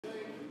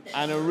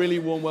And a really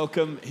warm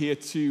welcome here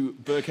to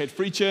Burghead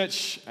Free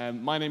Church.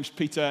 My name's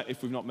Peter.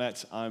 If we've not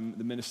met, I'm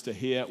the minister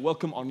here.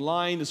 Welcome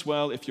online as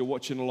well if you're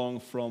watching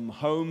along from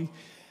home.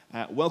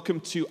 Welcome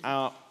to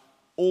our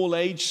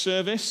all-age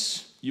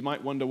service. You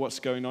might wonder what's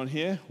going on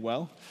here.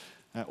 Well,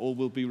 all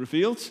will be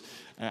revealed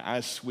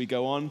as we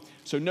go on.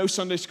 So no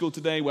Sunday school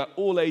today. We're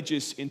all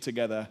ages in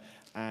together,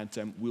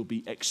 and we'll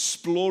be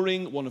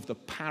exploring one of the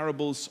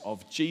parables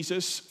of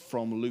Jesus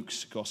from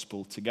Luke's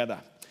Gospel together.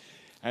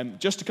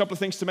 Just a couple of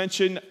things to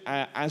mention.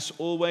 As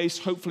always,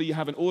 hopefully you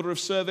have an order of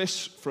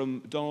service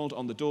from Donald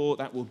on the door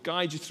that will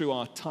guide you through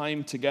our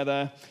time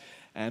together.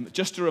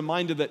 Just a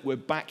reminder that we're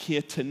back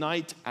here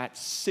tonight at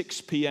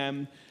 6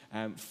 p.m.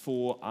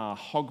 For our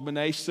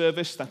Hogmanay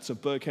service. That's a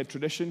Burghead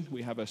tradition.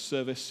 We have a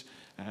service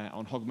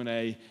on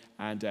Hogmanay,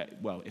 and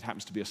it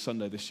happens to be a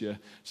Sunday this year,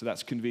 so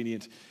that's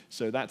convenient.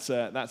 So that's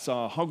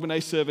our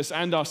Hogmanay service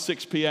and our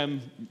 6 p.m.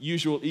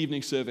 usual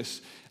evening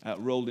service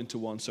rolled into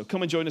one. So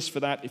come and join us for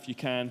that if you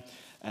can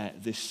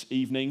this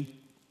evening.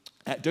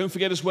 Don't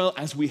forget as well,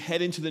 as we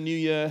head into the new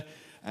year,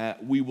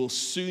 we will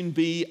soon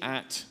be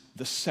at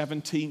the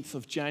 17th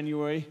of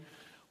January.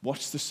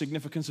 What's the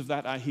significance of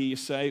that, I hear you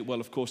say? Well,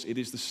 of course, it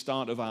is the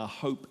start of our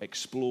Hope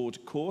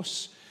Explored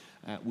course.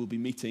 We'll be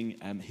meeting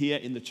here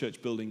in the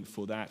church building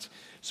for that.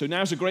 So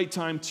now's a great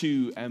time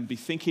to be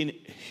thinking,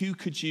 who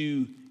could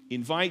you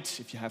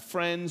invite if you have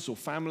friends or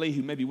family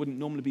who maybe wouldn't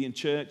normally be in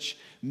church?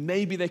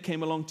 Maybe they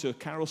came along to a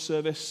carol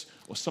service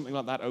or something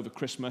like that over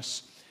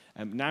Christmas.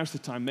 Now's the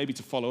time maybe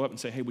to follow up and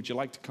say, hey, would you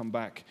like to come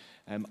back?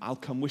 I'll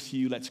come with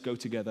you. Let's go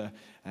together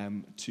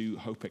to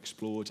Hope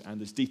Explored.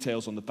 And there's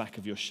details on the back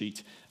of your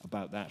sheet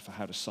about that for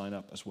how to sign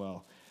up as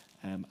well,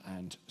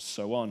 and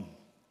so on.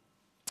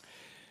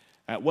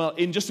 Well,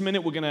 in just a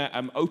minute, we're going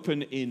to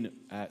open in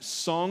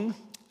song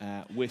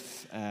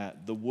with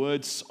the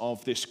words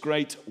of this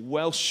great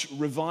Welsh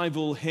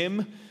revival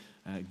hymn,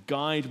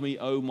 Guide Me,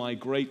 O My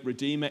Great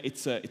Redeemer.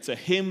 It's a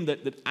hymn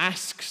that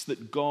asks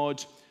that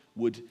God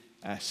would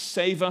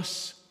save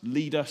us,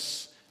 lead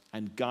us,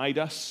 and guide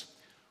us.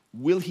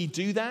 Will he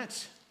do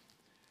that?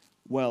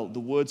 Well, the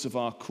words of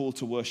our call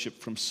to worship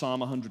from Psalm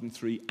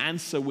 103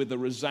 answer with a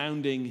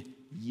resounding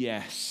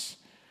yes.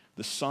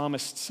 The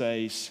psalmist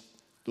says,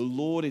 "The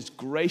Lord is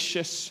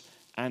gracious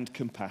and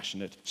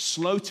compassionate,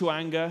 slow to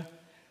anger,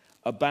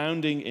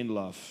 abounding in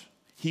love.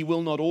 He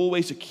will not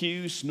always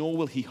accuse, nor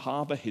will he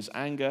harbor his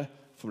anger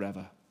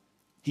forever.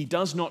 He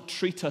does not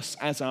treat us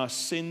as our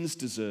sins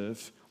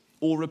deserve,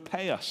 or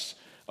repay us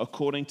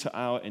according to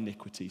our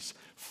iniquities.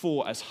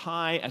 For as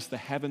high as the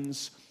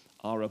heavens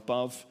are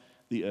above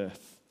the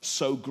earth,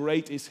 so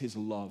great is his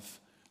love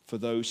for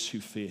those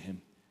who fear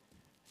him.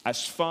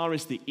 As far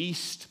as the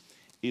east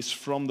is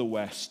from the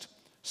west,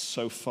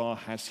 so far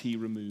has he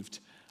removed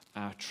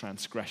our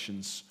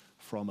transgressions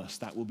from us."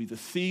 That will be the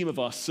theme of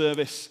our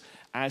service,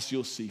 as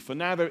you'll see. For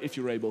now, if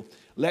you're able,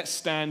 let's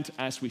stand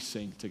as we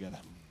sing together.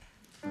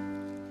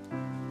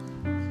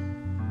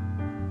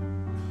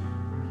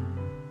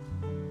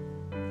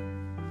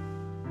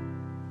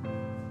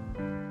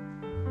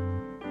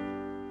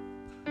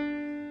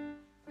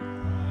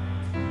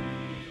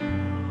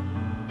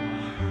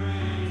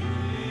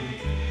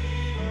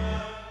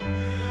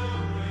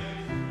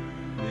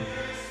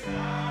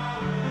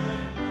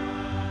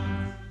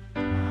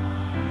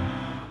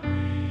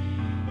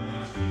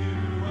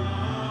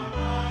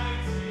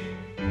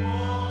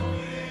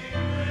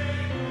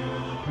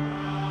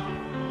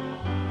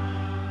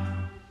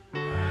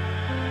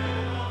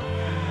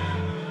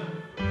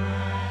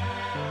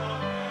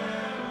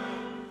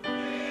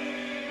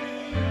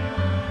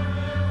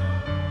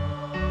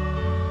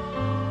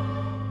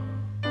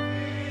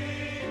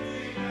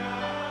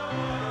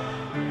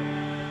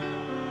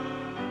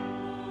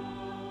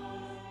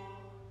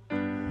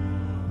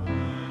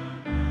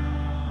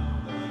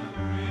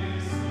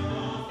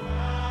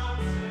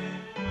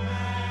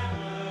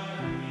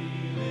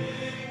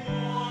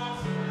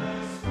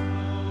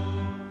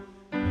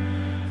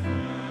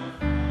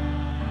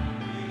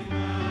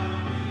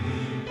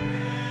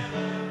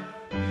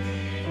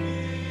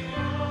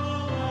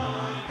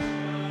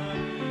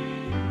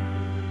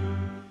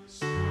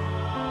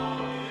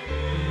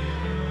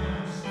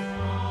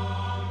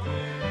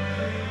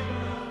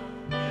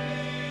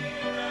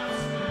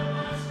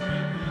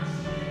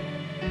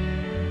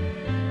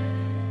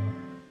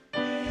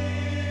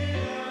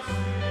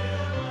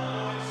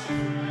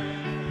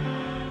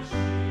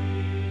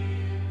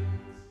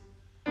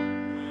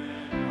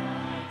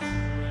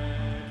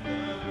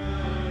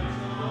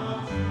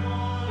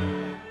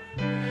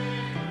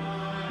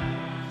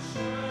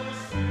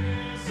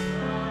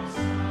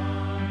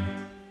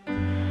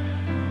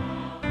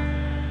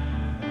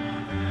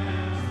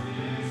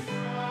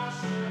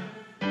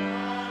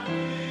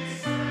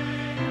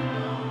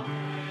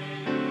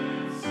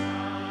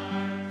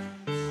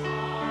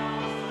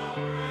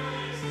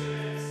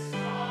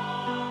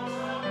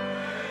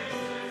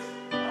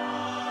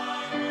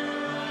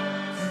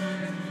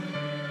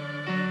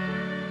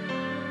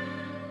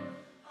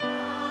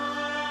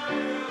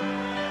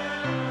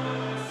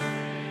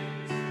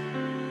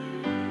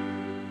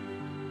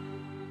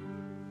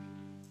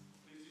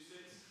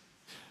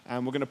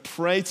 and we're going to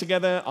pray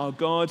together. Our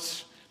God,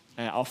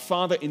 our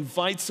Father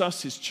invites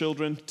us, his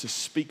children, to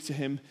speak to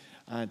him,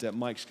 and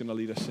Mike's going to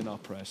lead us in our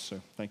prayers. So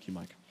thank you,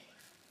 Mike.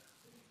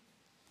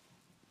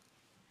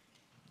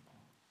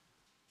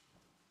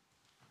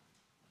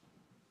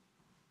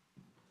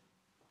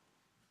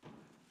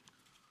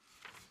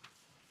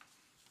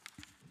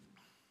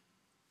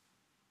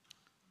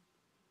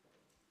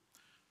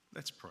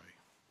 Let's pray.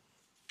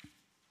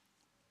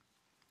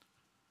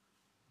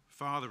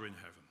 Father in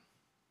heaven,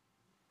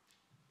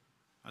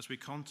 as we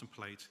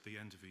contemplate the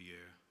end of a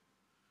year,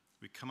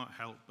 we cannot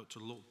help but to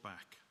look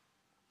back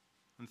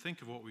and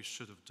think of what we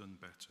should have done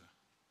better.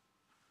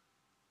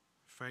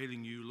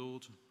 Failing you,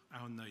 Lord,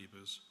 our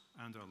neighbours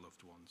and our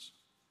loved ones.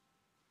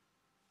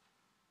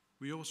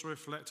 We also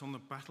reflect on the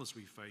battles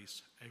we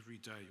face every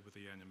day with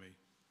the enemy,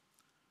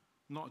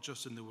 not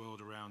just in the world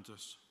around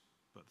us,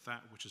 but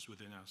that which is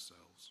within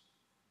ourselves,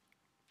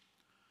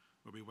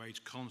 where we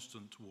wage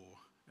constant war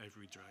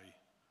every day,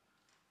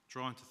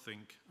 trying to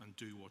think and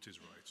do what is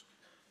right.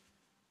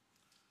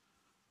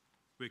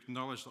 We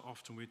acknowledge that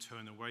often we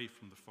turn away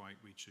from the fight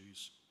we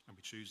choose, and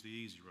we choose the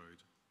easy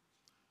road,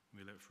 and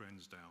we let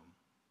friends down.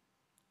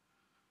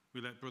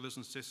 We let brothers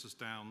and sisters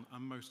down,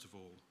 and most of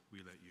all, we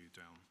let you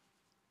down.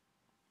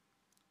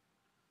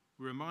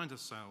 We remind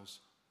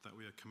ourselves that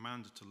we are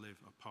commanded to live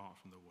apart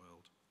from the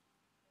world,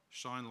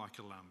 shine like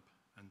a lamp,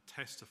 and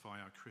testify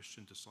our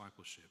Christian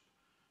discipleship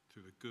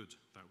through the good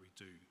that we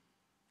do.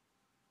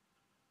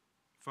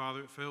 Father,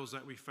 it feels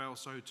that we fail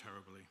so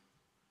terribly,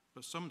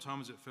 but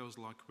sometimes it feels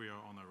like we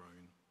are on our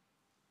own,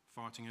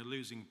 fighting a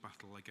losing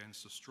battle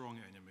against a strong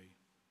enemy.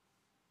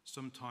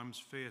 Sometimes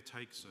fear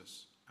takes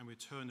us, and we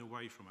turn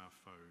away from our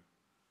foe,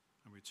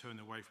 and we turn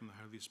away from the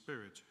Holy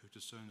Spirit who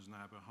discerns on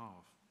our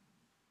behalf.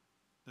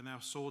 Then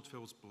our sword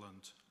feels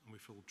blunt, and we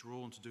feel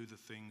drawn to do the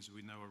things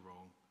we know are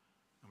wrong,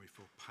 and we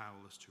feel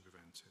powerless to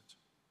prevent it.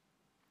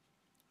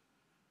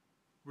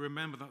 We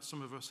remember that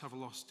some of us have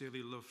lost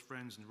dearly loved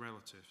friends and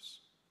relatives,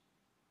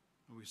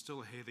 and we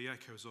still hear the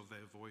echoes of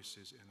their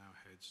voices in our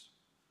heads,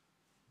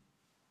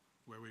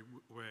 where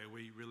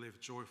we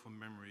relive joyful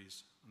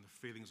memories and the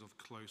feelings of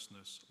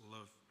closeness,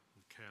 love,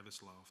 and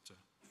careless laughter,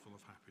 full of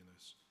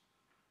happiness.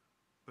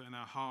 But in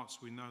our hearts,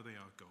 we know they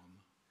are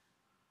gone,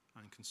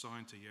 and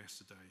consigned to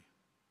yesterday,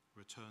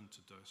 returned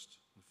to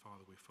dust, and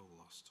Father, we feel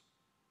lost.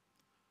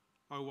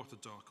 Oh, what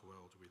a dark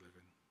world we live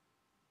in.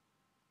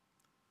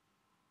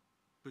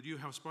 But you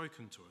have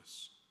spoken to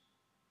us.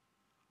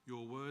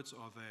 Your words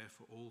are there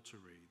for all to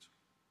read.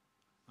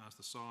 As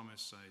the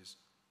psalmist says,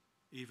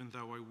 even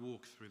though I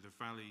walk through the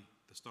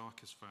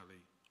darkest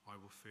valley, I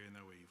will fear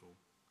no evil.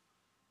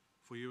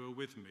 For you are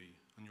with me,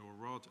 and your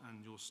rod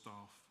and your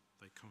staff,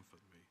 they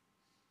comfort me.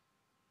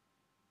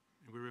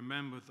 And we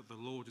remember that the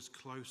Lord is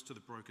close to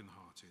the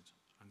brokenhearted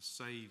and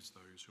saves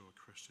those who are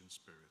Christian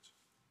spirit.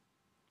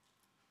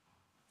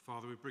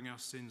 Father, we bring our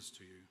sins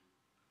to you,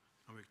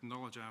 and we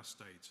acknowledge our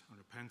state and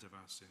repent of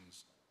our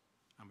sins,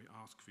 and we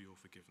ask for your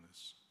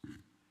forgiveness.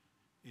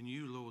 In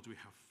you, Lord, we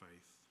have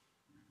faith.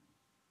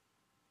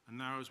 And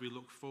now as we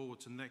look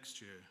forward to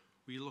next year,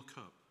 we look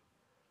up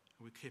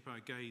and we keep our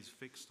gaze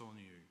fixed on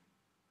you,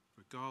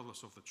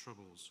 regardless of the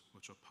troubles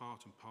which are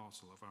part and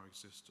parcel of our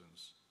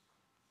existence.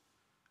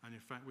 And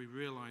in fact, we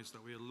realize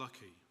that we are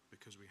lucky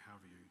because we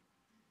have you.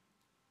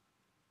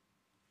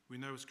 We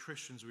know as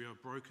Christians we are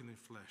broken in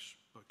flesh,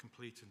 but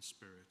complete in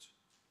spirit.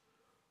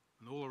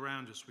 And all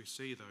around us we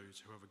see those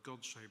who have a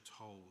God-shaped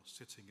hole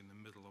sitting in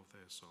the middle of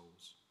their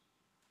souls.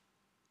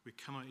 We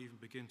cannot even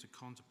begin to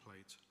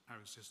contemplate our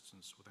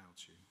existence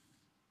without you.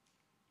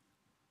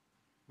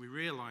 We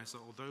realize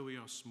that although we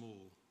are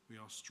small, we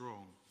are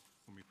strong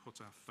when we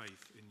put our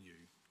faith in you.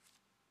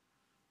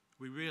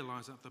 We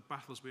realize that the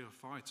battles we are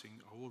fighting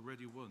are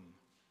already won.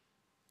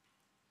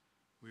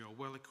 We are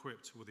well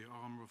equipped with the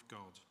armor of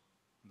God,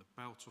 and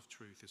the belt of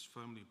truth is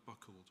firmly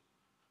buckled,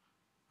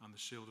 and the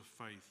shield of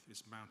faith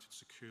is mounted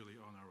securely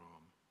on our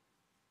arm.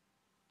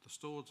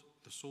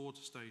 The sword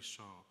stays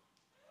sharp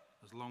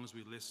as long as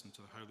we listen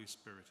to the Holy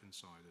Spirit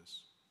inside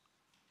us.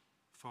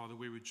 Father,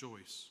 we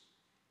rejoice.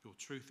 Your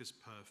truth is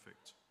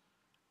perfect,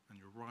 and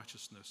your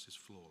righteousness is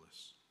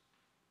flawless.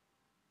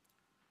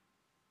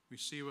 We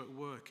see you at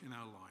work in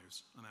our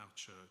lives and our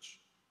church,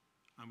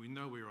 and we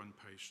know we are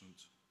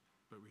impatient,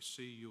 but we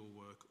see your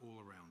work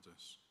all around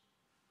us.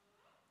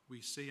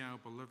 We see our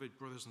beloved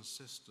brothers and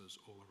sisters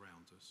all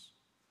around us.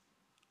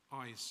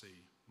 I see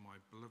my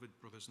beloved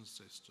brothers and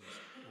sisters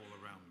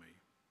all around me.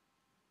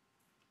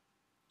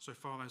 So,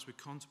 Father, as we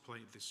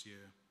contemplate this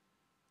year,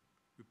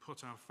 we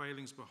put our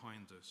failings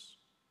behind us,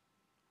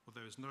 for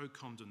there is no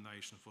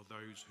condemnation for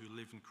those who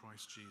live in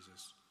Christ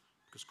Jesus,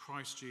 because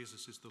Christ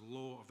Jesus is the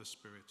law of the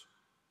Spirit,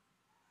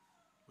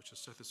 which has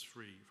set us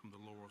free from the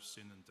law of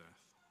sin and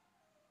death.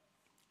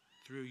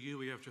 Through you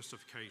we have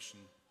justification,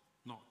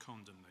 not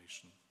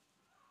condemnation.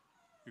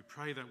 We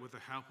pray that with the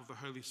help of the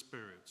Holy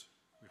Spirit,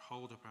 we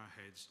hold up our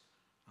heads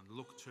and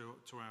look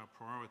to our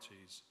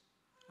priorities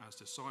as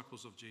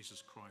disciples of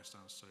Jesus Christ,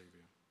 our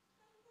Saviour.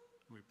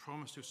 And we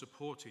promise to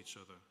support each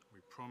other.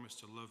 We promise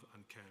to love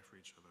and care for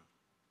each other.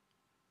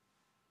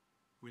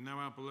 We know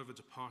our beloved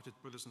departed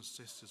brothers and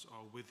sisters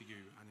are with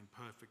you and in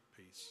perfect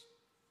peace.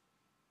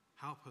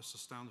 Help us to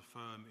stand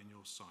firm in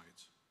your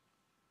sight.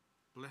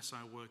 Bless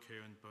our work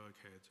here in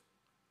Burghead,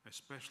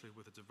 especially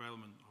with the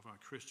development of our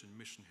Christian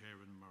mission here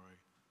in Moray.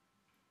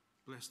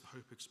 Bless the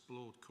Hope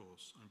Explored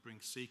course and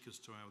bring seekers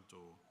to our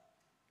door.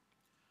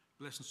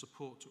 Bless and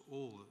support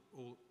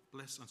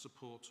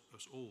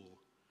us all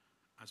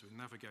as we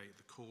navigate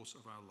the course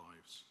of our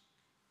lives,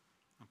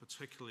 and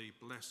particularly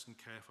bless and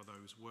care for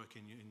those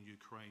working in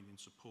Ukraine in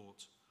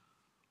support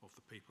of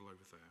the people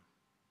over there.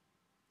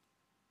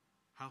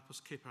 Help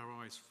us keep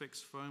our eyes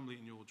fixed firmly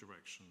in your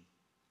direction.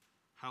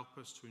 Help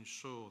us to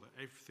ensure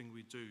that everything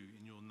we do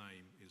in your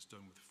name is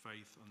done with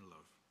faith and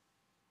love.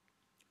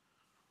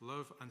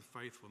 Love and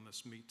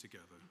faithfulness meet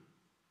together.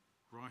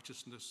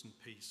 Righteousness and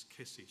peace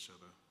kiss each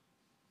other.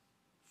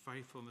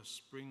 Faithfulness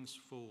springs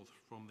forth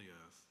from the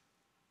earth,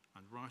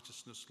 and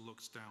righteousness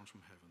looks down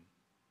from heaven.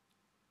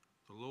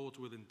 The Lord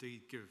will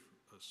indeed give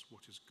us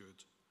what is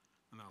good,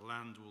 and our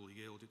land will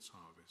yield its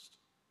harvest.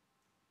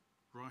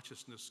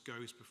 Righteousness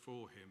goes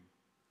before him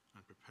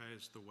and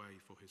prepares the way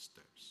for his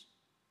steps.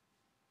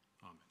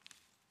 Amen.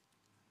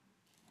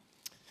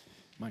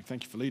 Mike,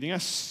 thank you for leading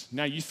us.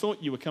 Now, you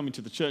thought you were coming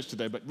to the church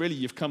today, but really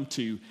you've come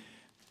to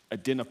a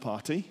dinner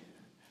party.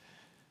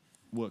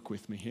 Work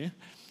with me here.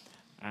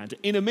 And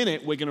in a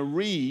minute, we're going to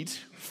read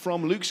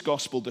from Luke's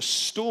Gospel the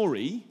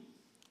story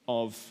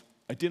of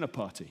a dinner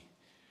party.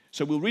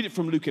 So we'll read it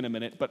from Luke in a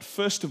minute, but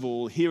first of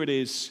all, here it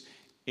is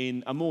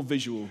in a more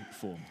visual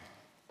form.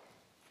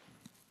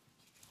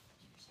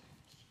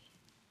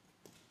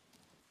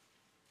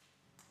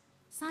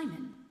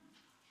 Simon.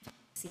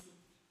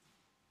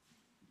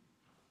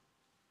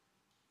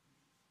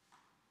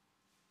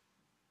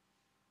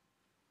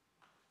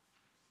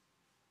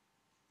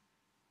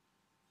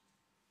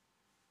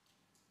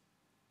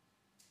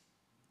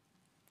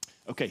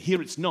 Okay,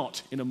 here it's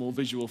not in a more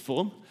visual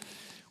form.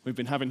 We've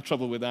been having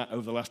trouble with that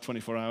over the last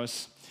 24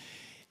 hours.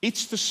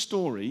 It's the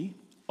story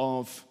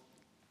of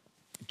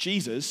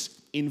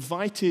Jesus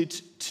invited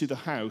to the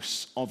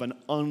house of an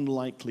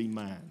unlikely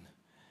man.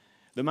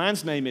 The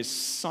man's name is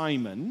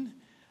Simon.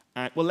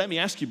 Well, let me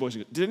ask you, boys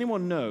and girls, did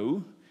anyone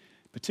know,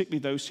 particularly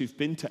those who've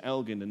been to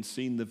Elgin and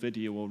seen the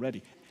video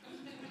already,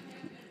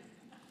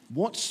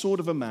 what sort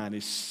of a man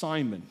is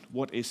Simon?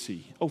 What is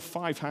he? Oh,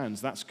 5 hands,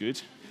 that's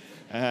good.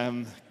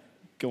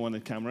 Go on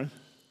the camera.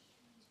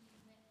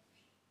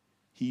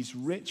 He's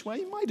rich. Well,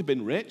 he might have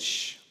been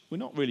rich. We're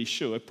not really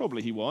sure.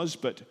 Probably he was,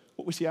 but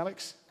what was he,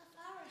 Alex? A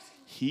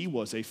Pharisee. He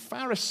was a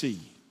Pharisee.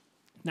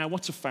 Now,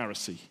 what's a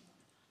Pharisee?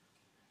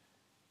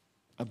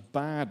 A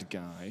bad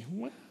guy.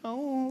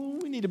 Well,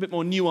 we need a bit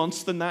more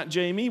nuance than that,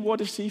 Jamie. What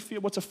does he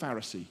feel? What's a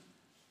Pharisee?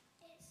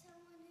 It's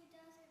someone who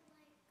doesn't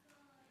like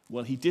God.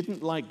 Well, he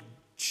didn't like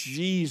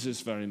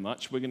Jesus very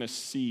much. We're going to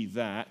see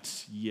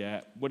that.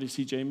 Yeah. What is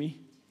he,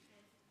 Jamie?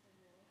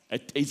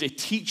 He's a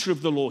teacher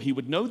of the law. He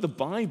would know the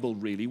Bible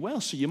really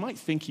well, so you might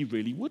think he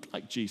really would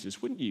like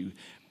Jesus, wouldn't you?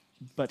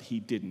 But he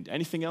didn't.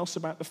 Anything else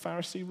about the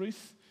Pharisee,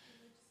 Ruth?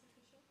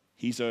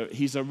 He's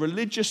a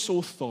religious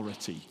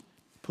authority,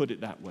 put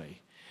it that way.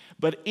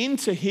 But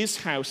into his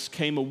house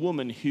came a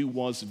woman who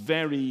was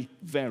very,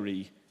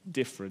 very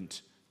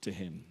different to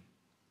him.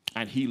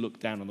 And he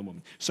looked down on the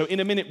woman. So in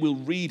a minute, we'll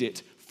read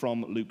it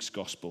from Luke's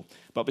Gospel.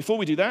 But before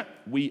we do that,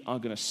 we are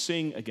going to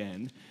sing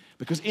again.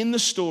 Because in the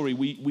story,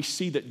 we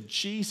see that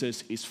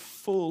Jesus is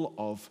full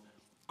of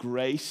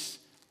grace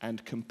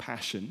and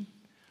compassion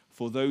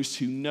for those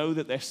who know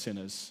that they're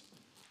sinners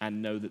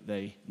and know that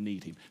they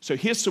need him. So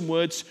here's some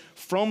words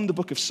from the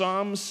book of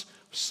Psalms,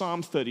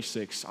 Psalm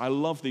 36. I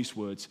love these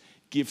words.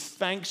 Give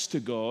thanks to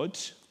God.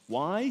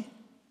 Why?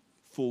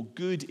 For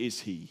good is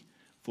he,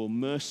 for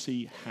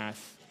mercy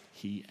hath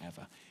he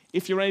ever.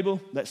 If you're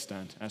able, let's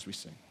stand as we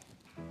sing.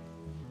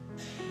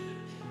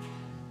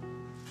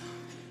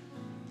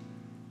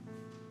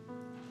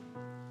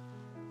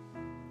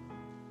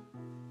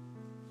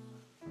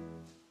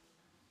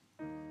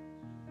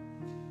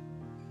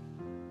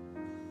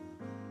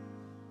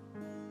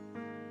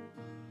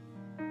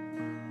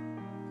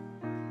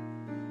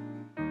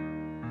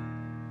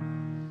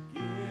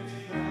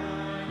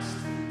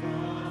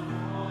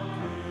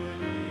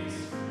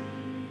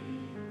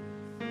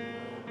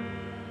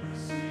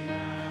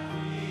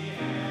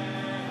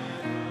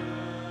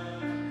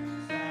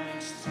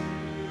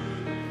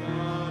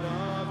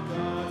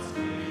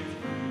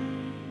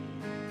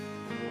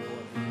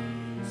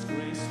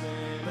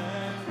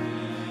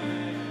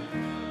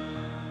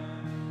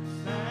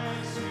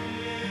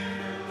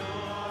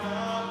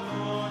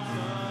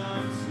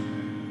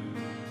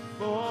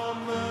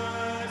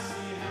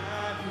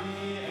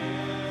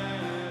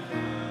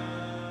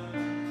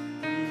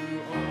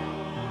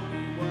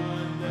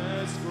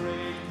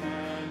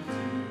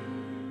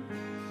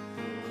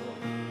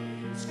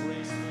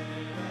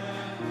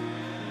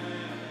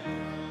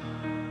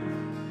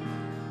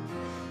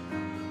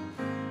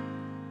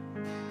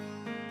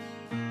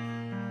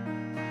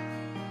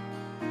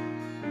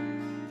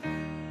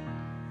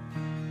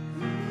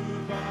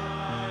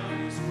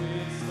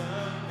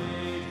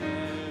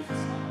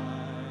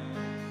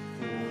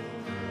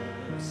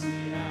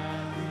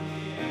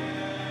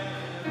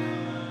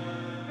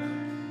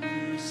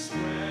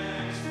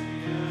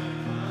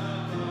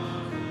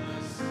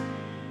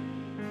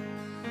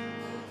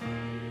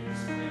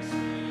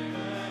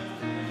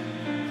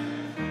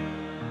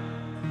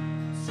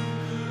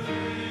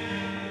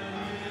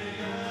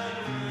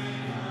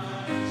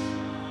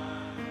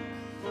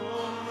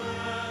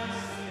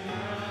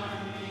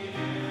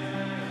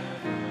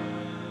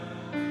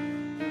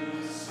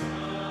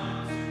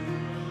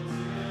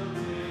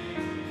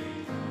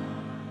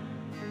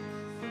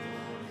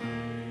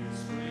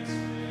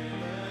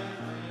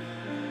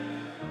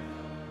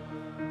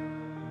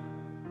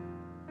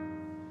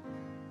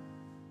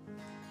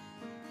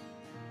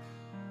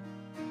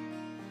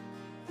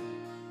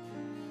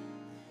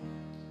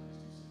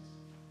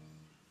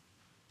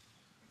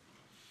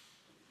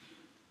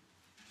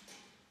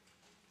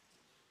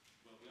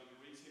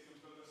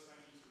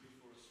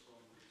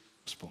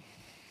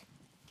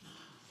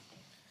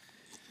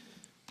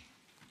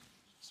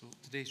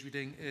 Today's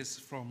reading is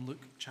from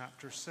Luke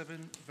chapter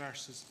 7,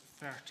 verses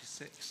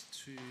 36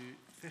 to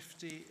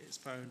 50. It's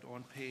found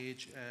on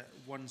page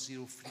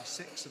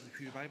 1036 of the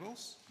Pew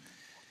Bibles.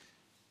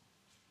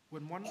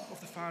 When one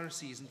of the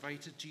Pharisees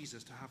invited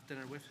Jesus to have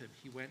dinner with him,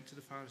 he went to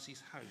the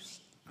Pharisee's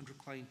house and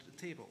reclined at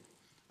the table.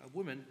 A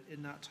woman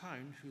in that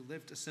town who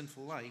lived a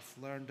sinful life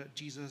learned that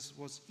Jesus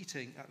was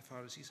eating at the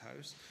Pharisee's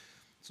house,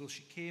 so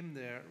she came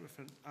there with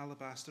an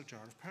alabaster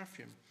jar of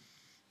perfume.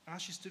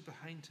 As she stood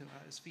behind him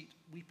at his feet,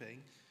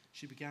 weeping,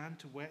 she began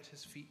to wet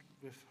his feet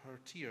with her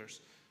tears.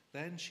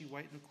 Then she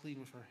wiped them clean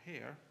with her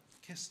hair,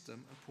 kissed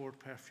them, and poured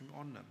perfume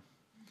on them.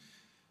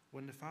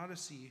 When the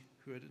Pharisee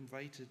who had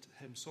invited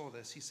him saw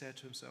this, he said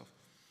to himself,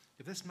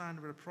 "If this man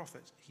were a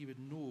prophet, he would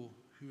know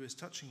who is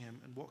touching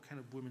him and what kind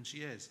of woman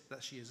she is,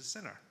 that she is a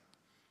sinner."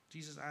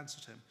 Jesus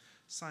answered him,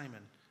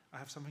 "Simon, I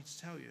have something to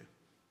tell you."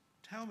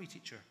 "Tell me,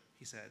 teacher,"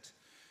 he said.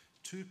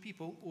 2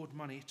 people owed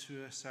money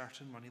to a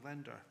certain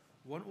moneylender.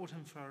 One owed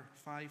him for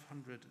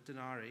 500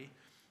 denarii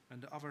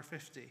and the other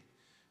 50.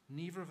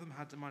 Neither of them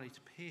had the money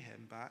to pay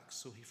him back,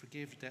 so he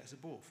forgave the debts of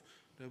both.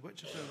 Now,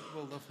 which of them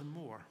will love him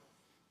more?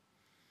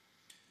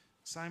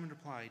 Simon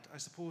replied, "I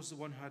suppose the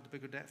one who had the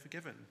bigger debt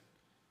forgiven."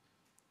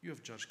 "You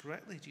have judged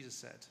correctly," Jesus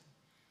said.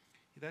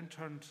 He then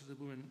turned to the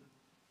woman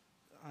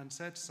and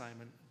said to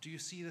Simon, "Do you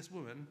see this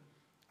woman?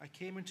 I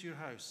came into your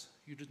house.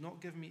 You did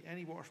not give me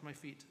any water for my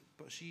feet,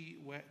 but she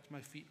wet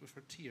my feet with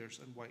her tears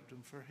and wiped them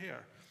with her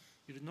hair.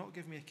 You did not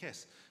give me a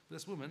kiss, but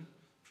this woman,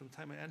 from the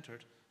time I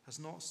entered, has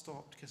not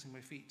stopped kissing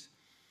my feet.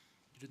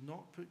 You did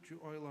not put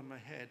your oil on my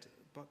head,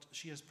 but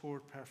she has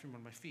poured perfume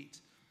on my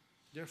feet.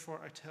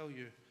 Therefore I tell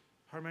you,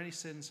 her many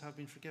sins have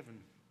been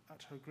forgiven,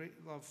 at her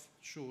great love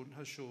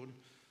has shown,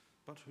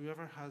 but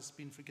whoever has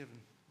been forgiven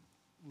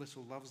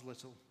little loves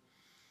little."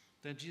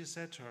 Then Jesus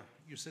said to her,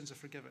 "Your sins are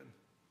forgiven."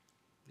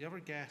 The other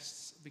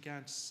guests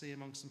began to say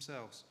amongst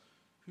themselves,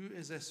 "Who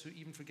is this who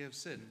even forgives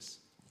sins?"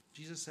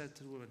 Jesus said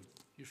to the woman,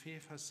 "Your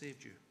faith has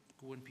saved you.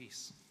 Go in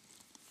peace."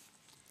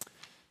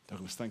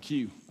 Douglas, thank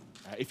you.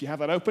 If you have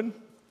that open,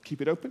 keep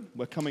it open.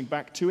 We're coming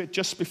back to it.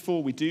 Just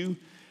before we do,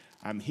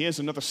 here's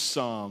another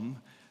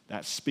psalm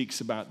that speaks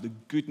about the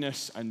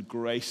goodness and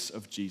grace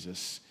of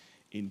Jesus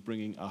in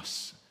bringing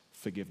us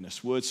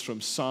forgiveness. Words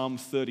from Psalm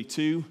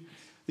 32.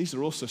 These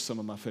are also some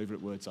of my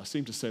favorite words. I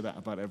seem to say that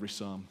about every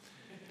psalm.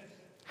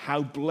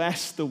 "How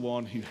blessed the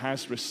one who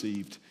has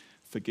received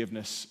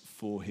forgiveness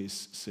for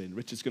his sin."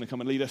 Richard's going to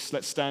come and lead us.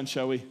 Let's stand,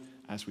 shall we,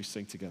 as we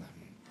sing together.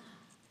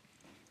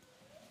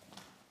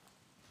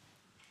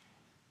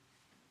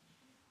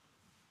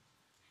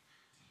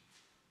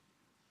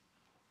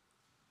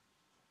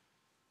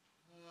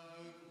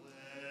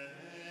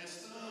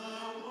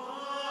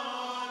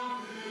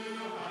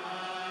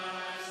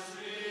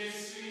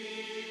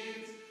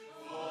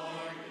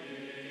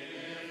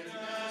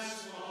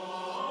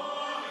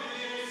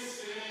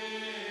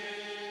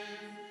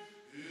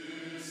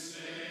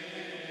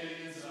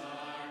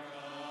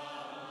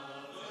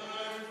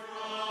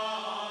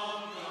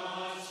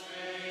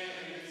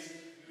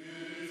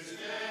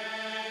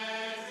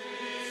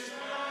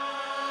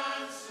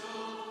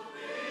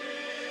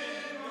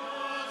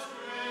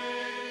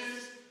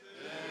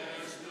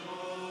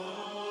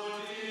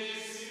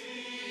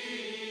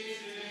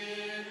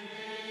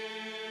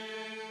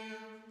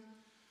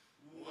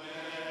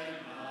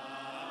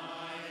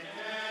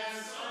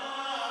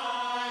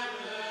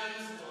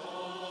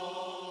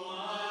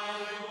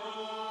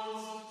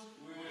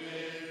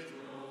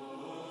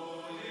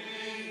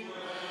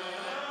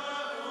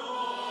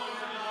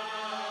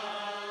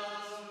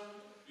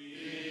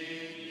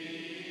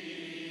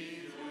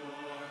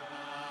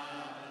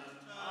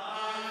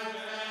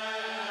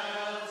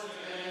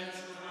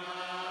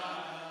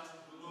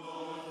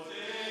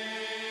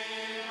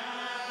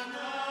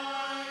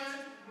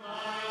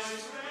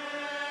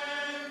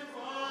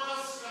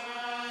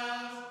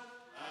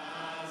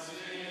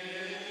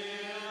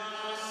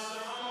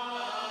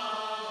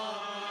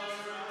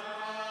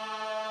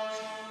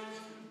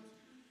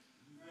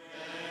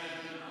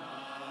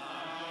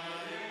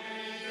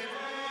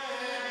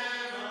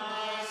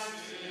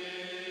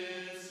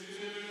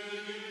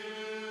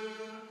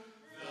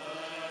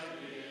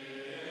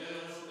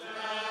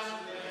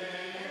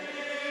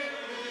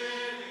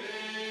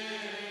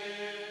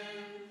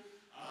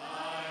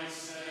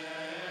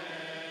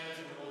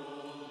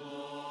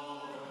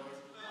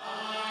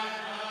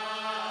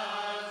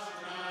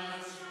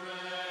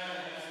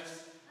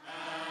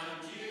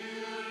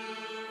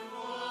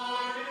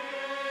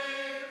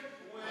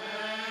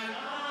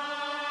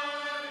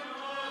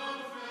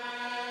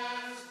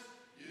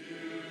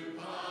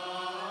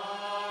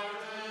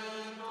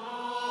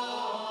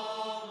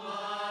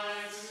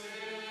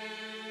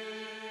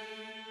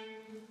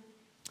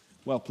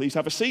 Well, please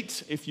have a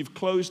seat. If you've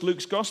closed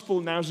Luke's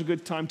Gospel, now's a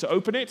good time to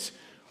open it,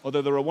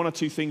 although there are 1 or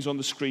 2 things on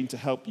the screen to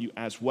help you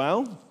as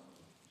well.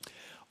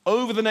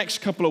 Over the next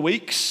couple of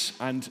weeks,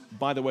 and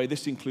by the way,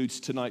 this includes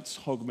tonight's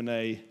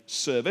Hogmanay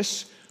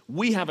service,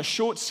 we have a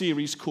short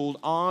series called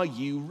Are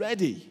You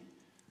Ready?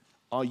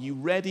 Are you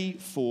ready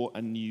for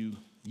a new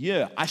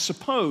year? I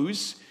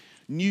suppose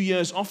New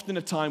Year's often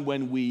a time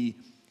when we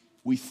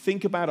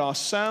think about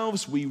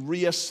ourselves, we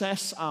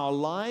reassess our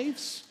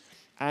lives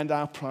and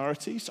our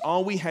priorities.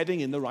 Are we heading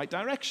in the right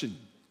direction?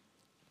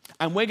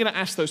 And we're going to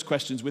ask those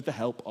questions with the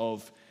help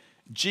of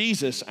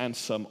Jesus and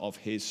some of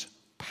his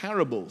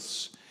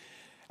parables.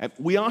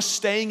 We are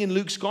staying in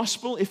Luke's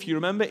gospel. If you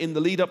remember, in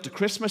the lead up to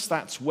Christmas,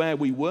 that's where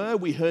we were.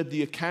 We heard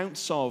the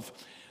accounts of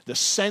the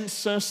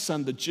census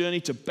and the journey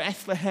to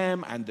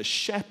Bethlehem and the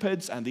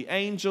shepherds and the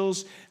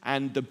angels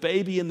and the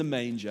baby in the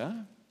manger.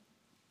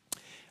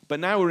 But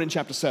now we're in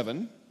chapter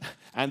 7,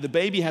 and the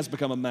baby has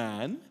become a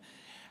man,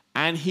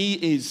 and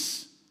he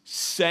is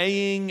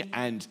saying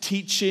and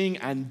teaching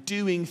and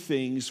doing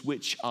things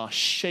which are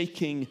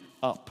shaking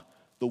up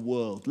the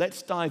world.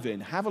 Let's dive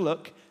in. Have a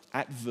look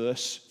at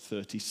verse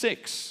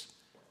 36.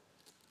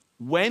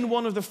 When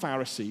one of the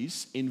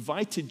Pharisees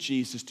invited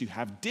Jesus to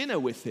have dinner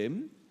with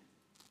him,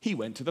 he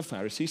went to the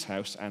Pharisee's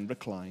house and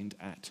reclined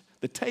at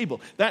the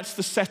table. That's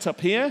the setup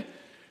here.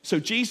 So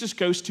Jesus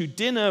goes to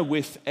dinner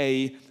with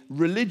a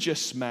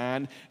religious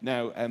man.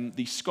 Now,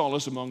 the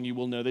scholars among you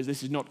will know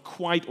this is not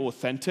quite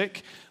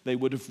authentic. They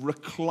would have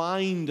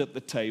reclined at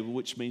the table,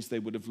 which means they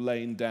would have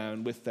lain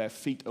down with their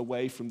feet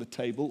away from the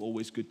table.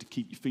 Always good to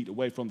keep your feet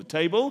away from the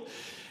table.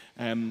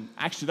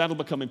 Actually, that'll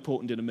become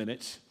important in a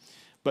minute.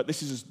 But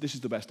this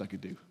is the best I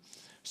could do.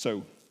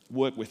 So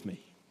work with me.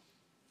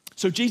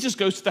 So Jesus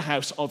goes to the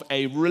house of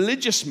a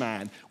religious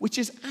man, which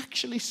is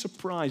actually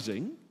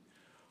surprising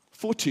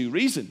for two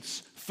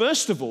reasons.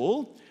 First of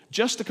all,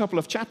 just a couple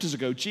of chapters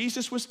ago,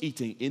 Jesus was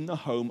eating in the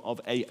home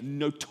of a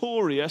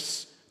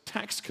notorious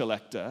tax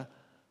collector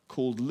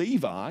called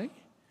Levi,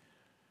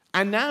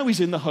 and now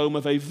he's in the home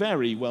of a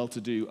very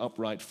well-to-do,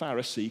 upright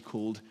Pharisee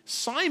called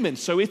Simon.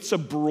 So it's a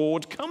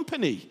broad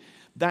company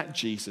that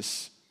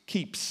Jesus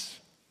keeps.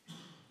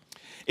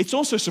 It's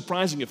also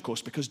surprising, of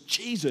course, because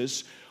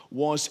Jesus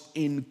was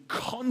in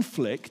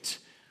conflict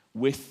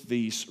with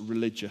these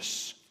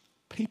religious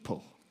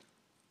people.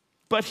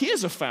 But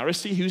here's a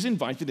Pharisee who's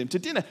invited him to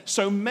dinner.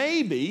 So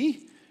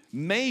maybe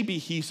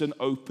he's an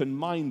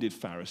open-minded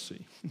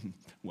Pharisee.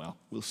 Well,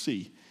 we'll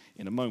see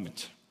in a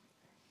moment.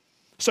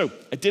 So,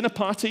 a dinner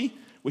party,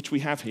 which we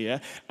have here,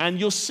 and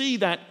you'll see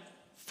that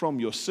from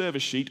your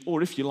service sheet,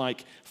 or if you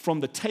like, from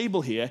the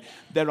table here,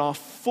 there are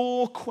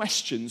 4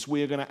 questions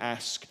we're going to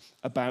ask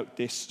about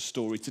this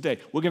story today.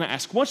 We're going to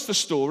ask, what's the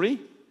story?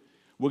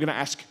 We're going to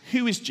ask,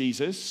 who is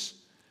Jesus?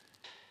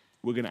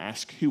 We're going to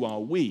ask, who are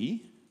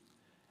we?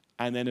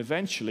 And then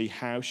eventually,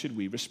 how should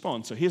we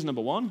respond? So here's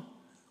number 1.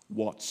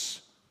 What's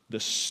the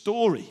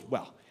story?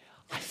 Well,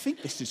 I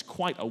think this is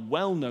quite a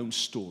well-known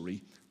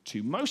story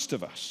to most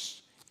of us.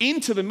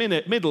 Into the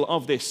middle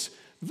of this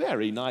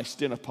very nice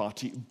dinner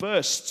party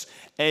bursts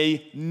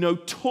a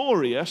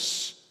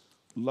notorious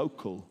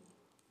local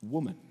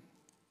woman.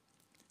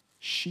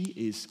 She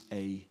is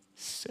a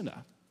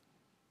sinner,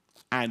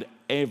 and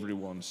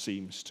everyone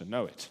seems to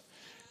know it.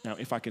 Now,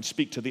 if I can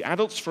speak to the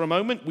adults for a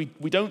moment,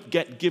 we don't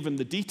get given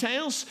the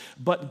details,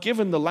 but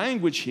given the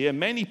language here,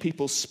 many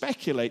people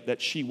speculate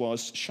that she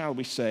was, shall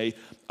we say,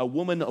 a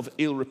woman of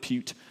ill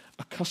repute,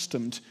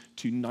 accustomed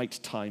to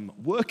nighttime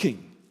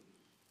working.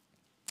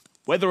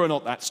 Whether or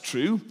not that's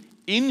true,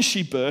 in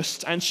she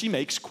bursts and she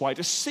makes quite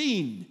a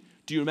scene.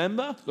 Do you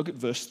remember? Look at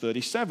verse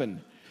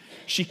 37.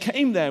 She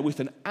came there with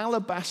an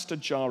alabaster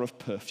jar of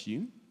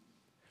perfume.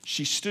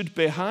 She stood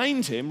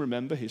behind him,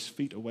 remember, his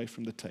feet away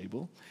from the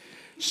table,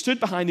 stood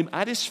behind him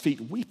at his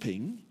feet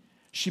weeping.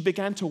 She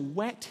began to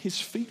wet his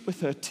feet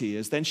with her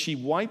tears. Then she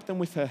wiped them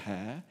with her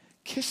hair,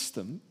 kissed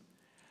them,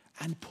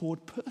 and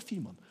poured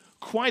perfume on.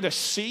 Quite a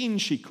scene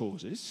she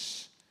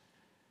causes.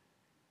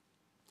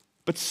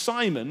 But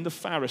Simon, the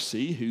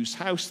Pharisee, whose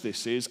house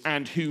this is,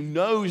 and who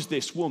knows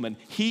this woman,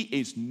 he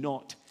is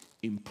not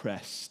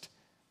impressed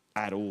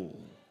at all.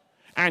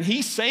 And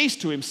he says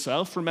to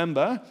himself,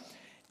 remember,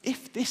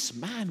 if this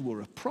man were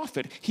a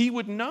prophet, he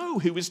would know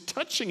who is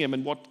touching him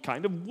and what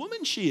kind of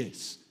woman she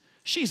is.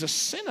 She's a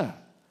sinner.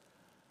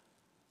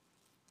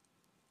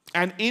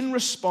 And in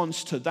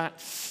response to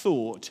that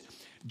thought,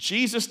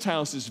 Jesus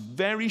tells this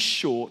very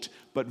short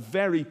but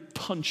very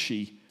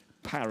punchy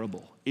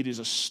parable. It is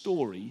a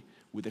story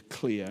with a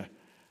clear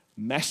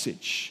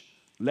message.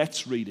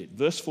 Let's read it.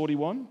 Verse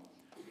 41,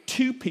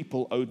 2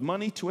 people owed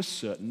money to a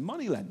certain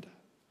moneylender.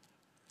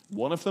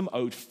 One of them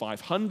owed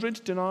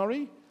 500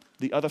 denarii,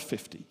 the other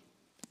 50.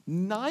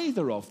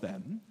 Neither of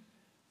them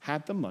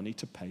had the money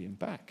to pay him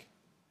back.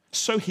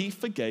 So he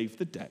forgave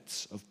the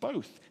debts of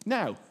both.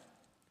 Now,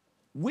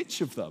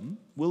 which of them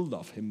will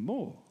love him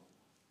more?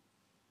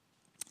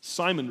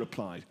 Simon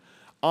replied,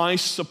 I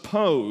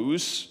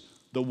suppose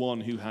the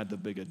one who had the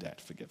bigger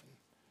debt forgiven.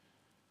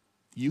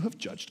 You have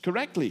judged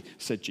correctly,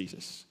 said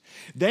Jesus.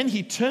 Then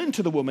he turned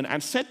to the woman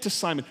and said to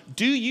Simon,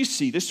 do you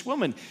see this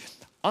woman?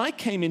 I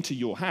came into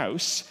your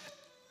house,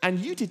 and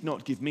you did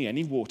not give me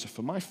any water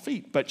for my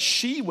feet, but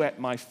she wet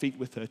my feet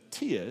with her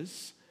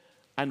tears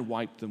and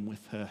wiped them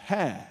with her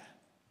hair,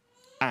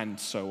 and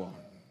so on.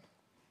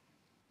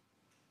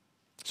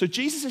 So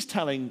Jesus is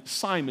telling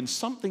Simon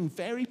something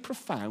very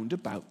profound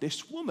about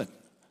this woman.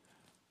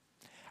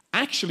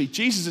 Actually,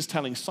 Jesus is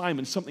telling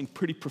Simon something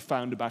pretty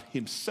profound about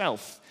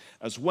himself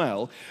as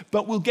well,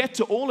 but we'll get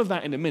to all of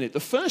that in a minute. The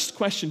first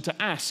question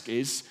to ask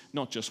is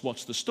not just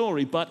what's the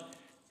story, but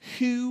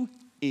who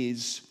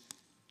is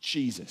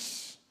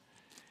Jesus?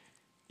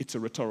 It's a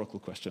rhetorical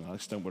question,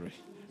 Alex, don't worry.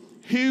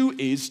 Who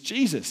is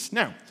Jesus?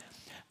 Now,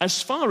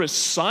 as far as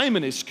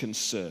Simon is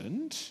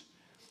concerned,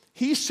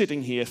 he's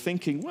sitting here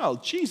thinking, well,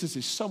 Jesus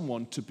is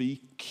someone to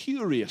be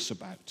curious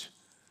about.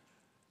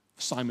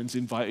 Simon's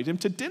invited him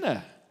to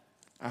dinner,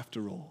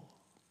 after all.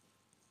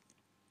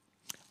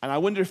 And I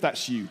wonder if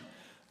that's you.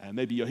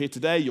 Maybe you're here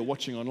today, you're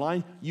watching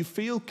online, you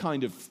feel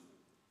kind of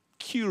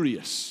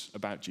curious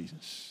about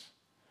Jesus.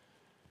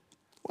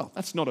 Well,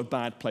 that's not a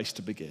bad place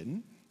to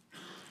begin.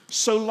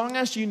 So long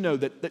as you know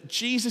that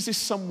Jesus is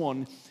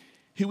someone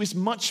who is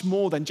much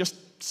more than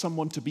just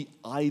someone to be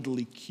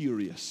idly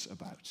curious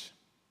about.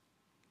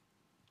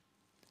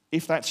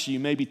 If that's you,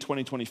 maybe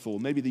 2024,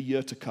 maybe the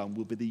year to come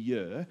will be the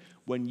year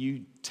when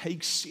you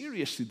take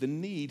seriously the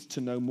need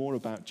to know more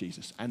about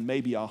Jesus. And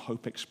maybe our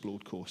Hope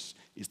Explored course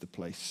is the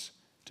place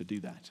to do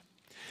that.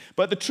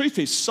 But the truth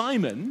is,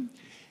 Simon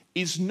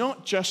is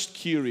not just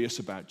curious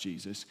about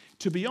Jesus.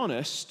 To be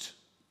honest,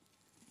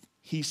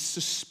 he's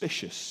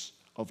suspicious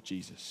of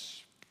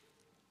Jesus.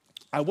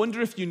 I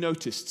wonder if you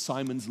noticed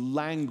Simon's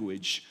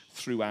language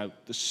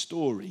throughout the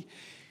story.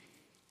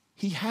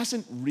 He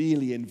hasn't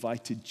really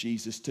invited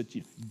Jesus to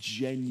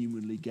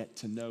genuinely get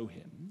to know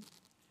him.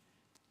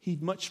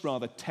 He'd much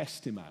rather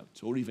test him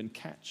out or even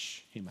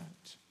catch him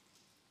out.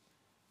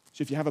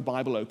 So if you have a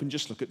Bible open,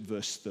 just look at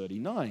verse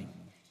 39.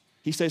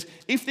 He says,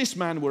 if this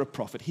man were a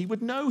prophet, he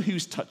would know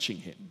who's touching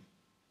him.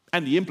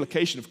 And the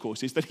implication, of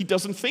course, is that he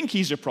doesn't think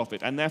he's a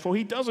prophet, and therefore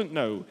he doesn't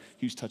know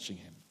who's touching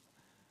him.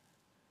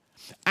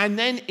 And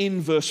then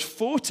in verse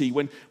 40,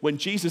 when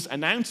Jesus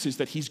announces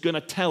that he's going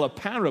to tell a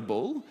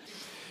parable,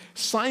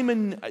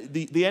 Simon,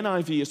 the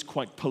NIV is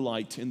quite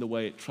polite in the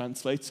way it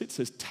translates it. It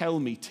says, tell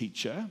me,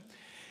 teacher.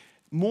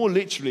 More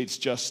literally, it's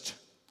just,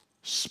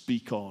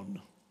 speak on.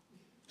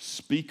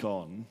 Speak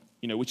on.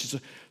 Which is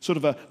a sort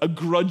of a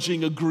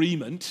grudging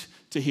agreement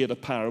to hear the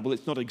parable.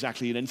 It's not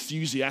exactly an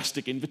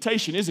enthusiastic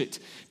invitation, is it,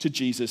 to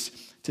Jesus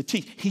to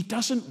teach. He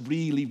doesn't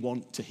really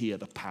want to hear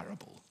the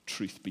parable,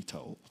 truth be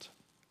told.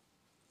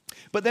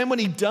 But then when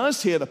he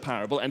does hear the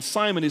parable, and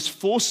Simon is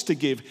forced to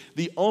give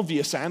the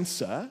obvious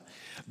answer,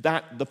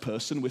 that the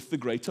person with the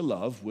greater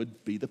love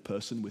would be the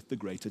person with the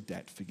greater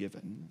debt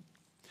forgiven.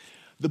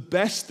 The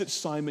best that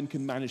Simon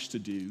can manage to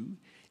do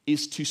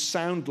is to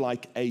sound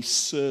like a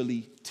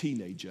surly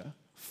teenager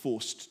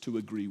forced to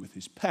agree with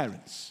his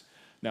parents.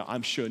 Now,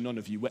 I'm sure none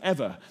of you were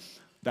ever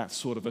that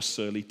sort of a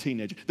surly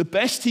teenager. The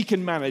best he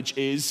can manage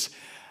is,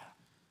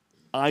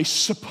 I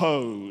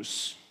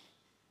suppose,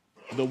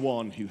 the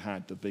one who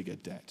had the bigger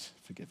debt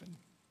forgiven.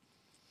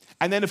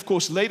 And then, of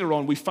course, later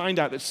on, we find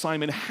out that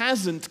Simon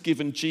hasn't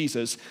given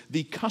Jesus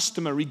the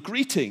customary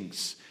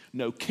greetings.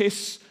 No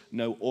kiss,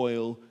 no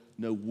oil,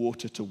 no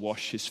water to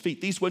wash his feet.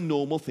 These were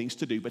normal things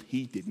to do, but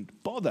he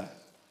didn't bother.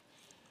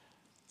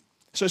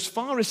 So as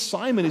far as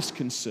Simon is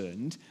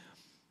concerned,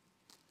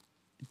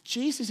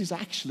 Jesus is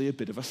actually a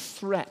bit of a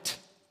threat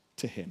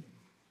to him.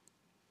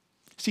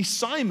 See,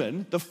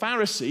 Simon, the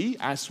Pharisee,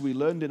 as we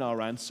learned in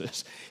our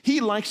answers,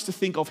 he likes to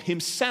think of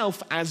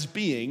himself as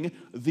being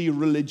the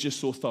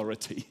religious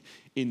authority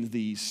in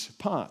these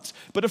parts.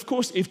 But of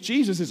course, if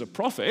Jesus is a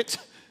prophet,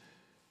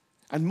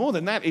 and more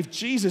than that, if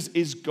Jesus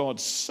is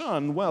God's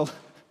son, well,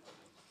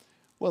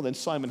 then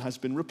Simon has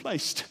been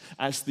replaced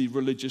as the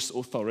religious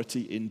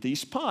authority in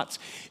these parts.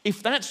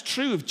 If that's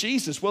true of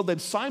Jesus, well, then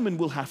Simon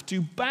will have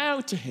to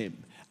bow to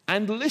him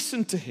and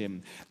listen to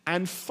him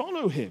and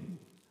follow him.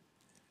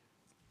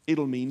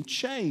 It'll mean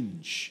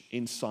change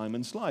in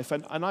Simon's life.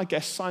 And I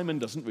guess Simon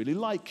doesn't really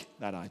like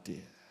that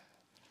idea.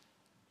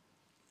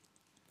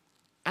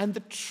 And the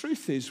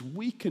truth is,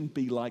 we can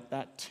be like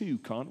that too,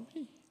 can't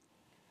we?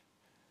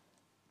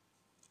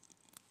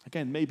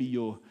 Again, maybe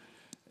you're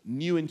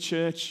new in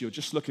church, you're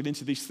just looking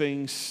into these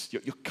things,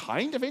 you're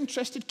kind of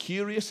interested,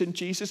 curious in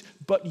Jesus,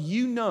 but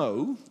you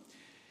know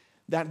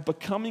that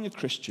becoming a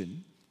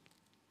Christian,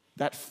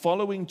 that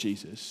following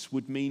Jesus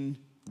would mean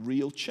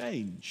real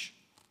change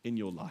in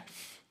your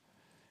life.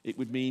 It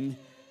would mean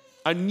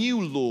a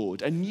new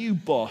Lord, a new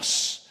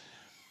boss,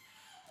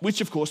 which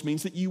of course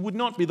means that you would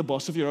not be the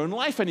boss of your own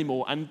life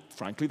anymore, and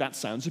frankly, that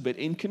sounds a bit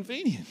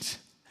inconvenient.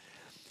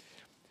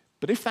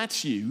 But if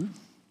that's you,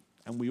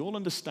 and we all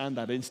understand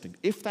that instinct,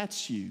 if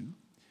that's you,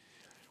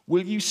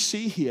 will you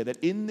see here that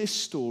in this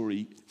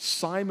story,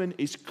 Simon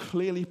is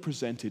clearly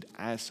presented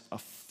as a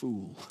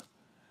fool.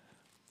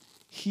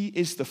 He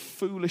is the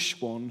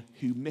foolish one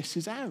who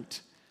misses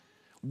out.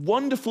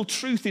 Wonderful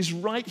truth is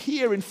right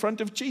here in front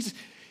of Jesus,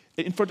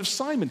 in front of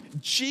Simon.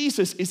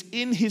 Jesus is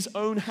in his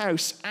own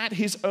house, at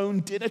his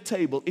own dinner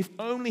table. If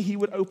only he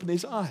would open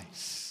his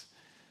eyes.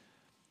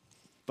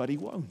 But he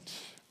won't.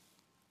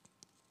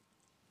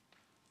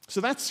 So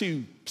that's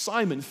who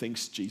Simon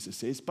thinks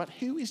Jesus is, but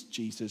who is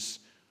Jesus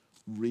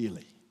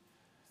really?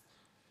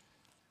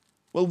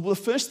 Well, the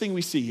first thing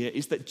we see here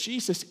is that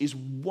Jesus is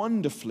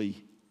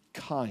wonderfully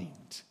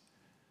kind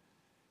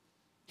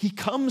He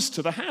comes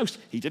to the house.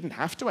 He didn't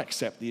have to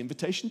accept the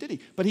invitation, did he?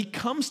 But he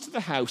comes to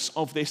the house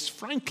of this,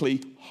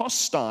 frankly,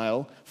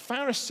 hostile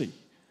Pharisee.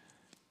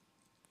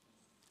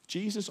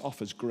 Jesus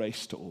offers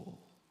grace to all.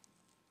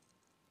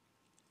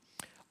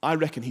 I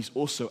reckon he's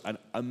also an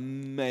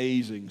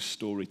amazing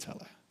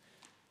storyteller.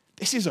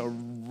 This is a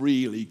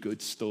really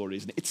good story,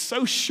 isn't it? It's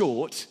so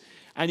short,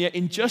 and yet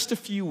in just a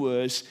few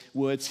words,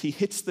 he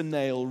hits the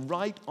nail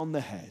right on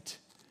the head.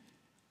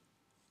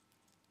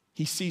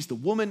 He sees the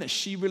woman as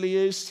she really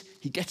is.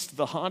 He gets to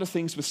the heart of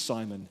things with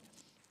Simon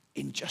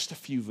in just a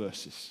few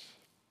verses.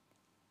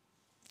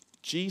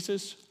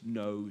 Jesus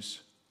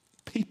knows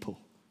people.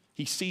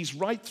 He sees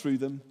right through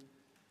them.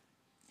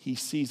 He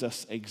sees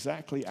us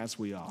exactly as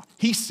we are.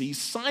 He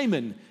sees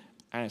Simon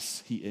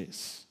as he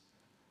is.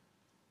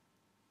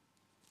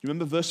 You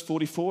remember verse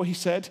 44? He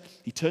said,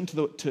 he turned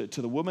to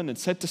the woman and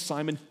said to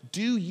Simon,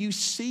 "Do you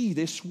see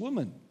this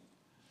woman?"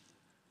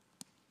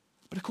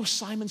 But of course,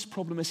 Simon's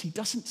problem is he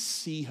doesn't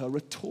see her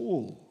at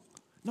all.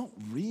 Not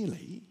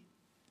really.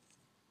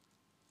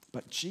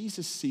 But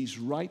Jesus sees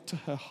right to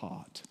her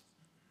heart.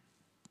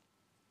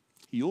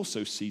 He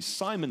also sees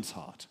Simon's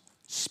heart.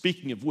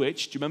 Speaking of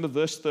which, do you remember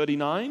verse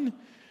 39?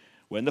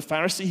 When the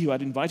Pharisee who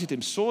had invited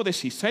him saw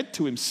this, he said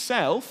to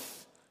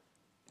himself,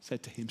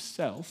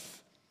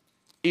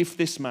 if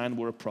this man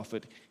were a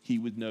prophet, he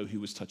would know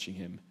who was touching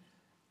him,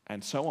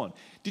 and so on.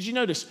 Did you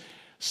notice?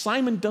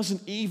 Simon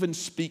doesn't even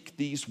speak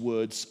these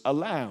words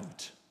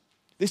aloud.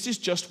 This is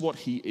just what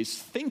he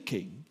is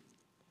thinking,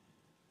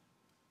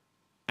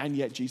 and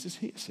yet Jesus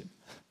hears him.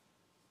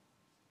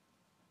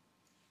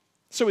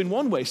 So in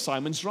one way,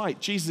 Simon's right.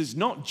 Jesus is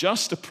not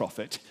just a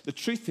prophet. The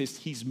truth is,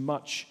 he's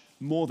much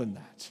more than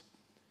that.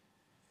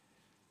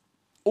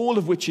 All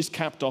of which is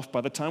capped off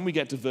by the time we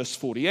get to verse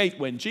 48,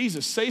 when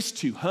Jesus says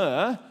to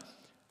her,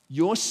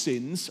 "Your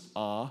sins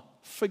are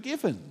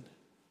forgiven."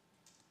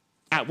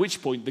 At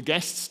which point the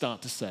guests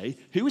start to say,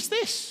 "Who is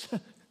this?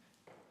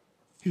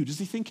 Who does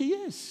he think he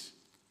is?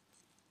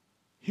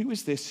 Who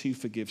is this who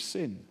forgives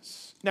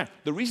sins?" Now,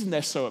 the reason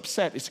they're so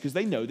upset is because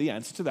they know the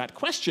answer to that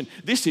question.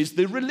 This is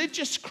the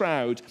religious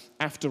crowd,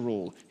 after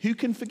all. Who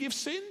can forgive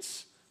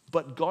sins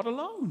but God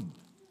alone?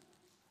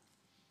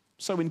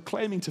 So in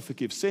claiming to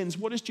forgive sins,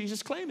 what is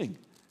Jesus claiming?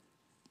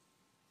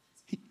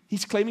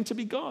 He's claiming to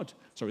be God.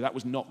 Sorry, that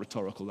was not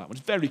rhetorical. That was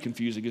very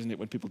confusing, isn't it,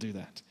 when people do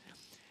that?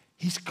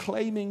 He's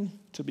claiming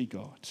to be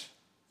God.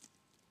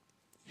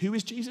 Who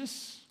is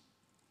Jesus?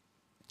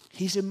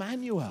 He's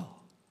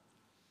Emmanuel,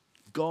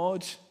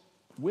 God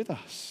with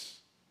us.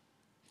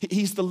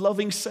 He's the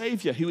loving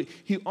Savior who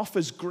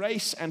offers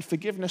grace and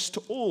forgiveness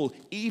to all,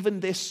 even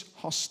this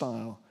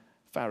hostile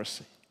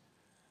Pharisee.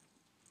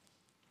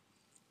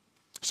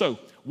 So,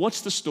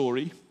 what's the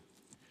story?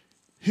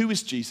 Who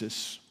is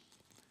Jesus?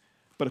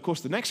 But of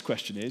course, the next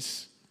question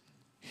is,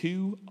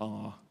 who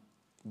are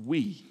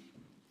we?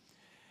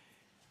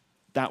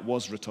 That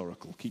was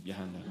rhetorical. Keep your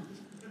hand down.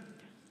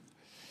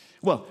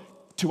 Well,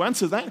 to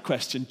answer that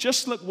question,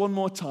 just look one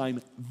more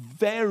time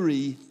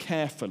very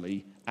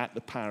carefully at the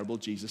parable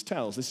Jesus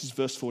tells. This is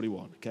verse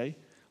 41, okay?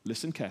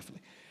 Listen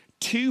carefully.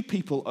 2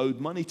 people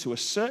owed money to a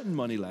certain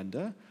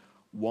moneylender.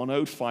 One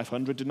owed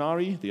 500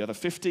 denarii, the other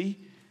 50.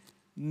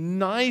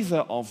 Neither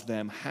of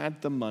them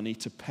had the money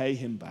to pay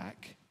him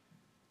back,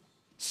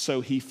 so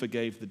he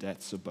forgave the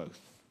debts of both.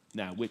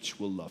 Now, which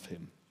will love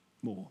him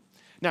more?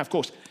 Now, of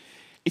course,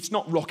 it's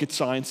not rocket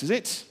science, is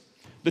it?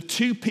 The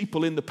 2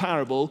 people in the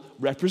parable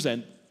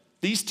represent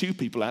these 2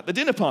 people at the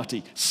dinner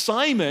party.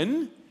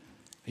 Simon,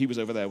 he was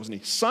over there, wasn't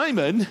he?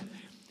 Simon,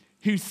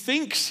 who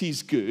thinks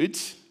he's good,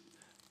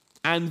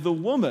 and the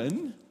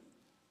woman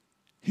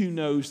who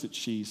knows that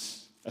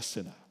she's a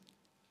sinner.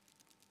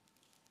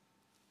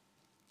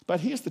 But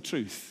here's the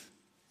truth.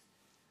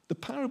 The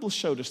parable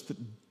showed us that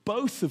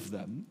both of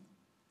them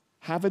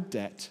have a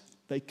debt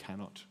they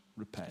cannot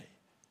repay.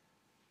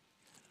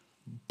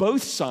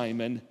 Both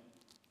Simon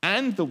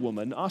and the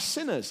woman are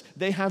sinners.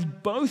 They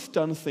have both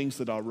done things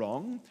that are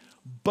wrong,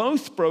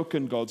 both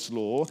broken God's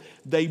law,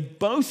 they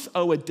both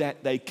owe a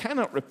debt they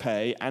cannot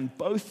repay, and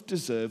both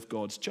deserve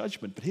God's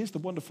judgment. But here's the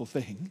wonderful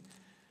thing.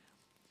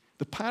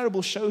 The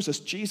parable shows us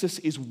Jesus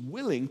is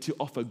willing to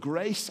offer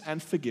grace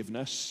and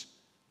forgiveness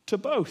to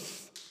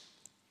both.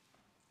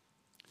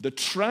 The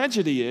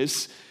tragedy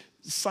is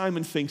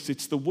Simon thinks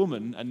it's the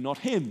woman and not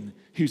him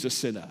who's a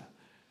sinner.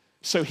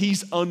 So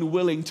he's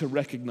unwilling to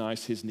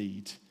recognize his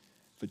need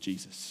for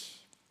Jesus.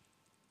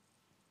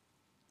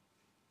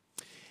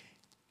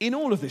 In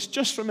all of this,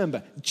 just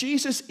remember,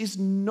 Jesus is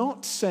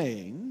not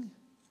saying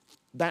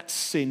that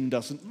sin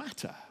doesn't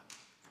matter.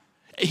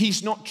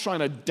 He's not trying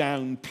to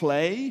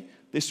downplay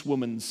this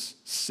woman's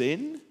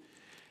sin.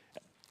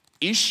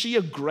 Is she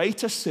a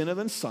greater sinner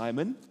than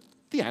Simon?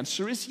 The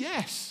answer is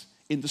yes.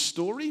 In the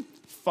story,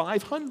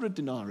 500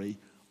 denarii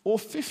or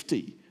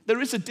 50.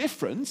 There is a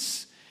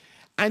difference,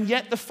 and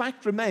yet the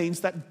fact remains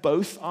that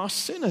both are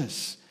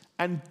sinners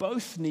and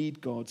both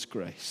need God's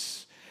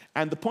grace.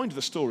 And the point of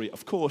the story,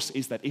 of course,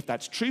 is that if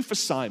that's true for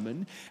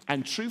Simon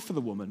and true for the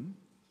woman,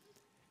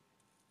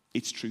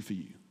 it's true for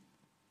you.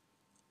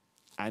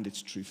 And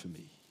it's true for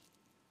me.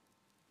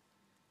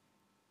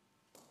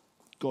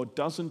 God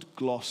doesn't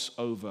gloss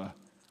over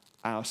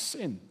our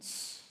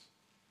sins.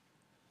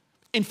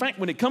 In fact,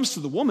 when it comes to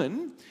the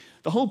woman,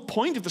 the whole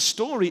point of the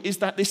story is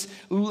that this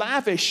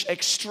lavish,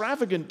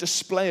 extravagant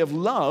display of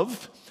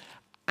love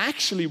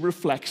actually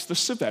reflects the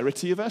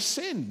severity of her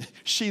sin.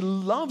 She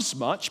loves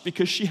much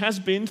because she has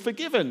been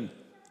forgiven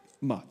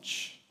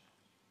much.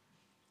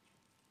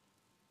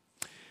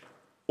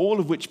 All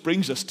of which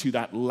brings us to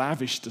that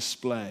lavish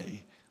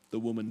display the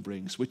woman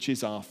brings, which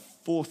is our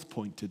fourth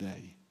point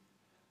today.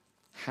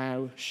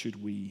 How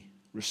should we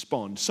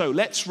respond? So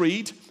let's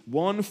read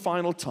one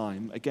final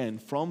time, again,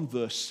 from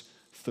verse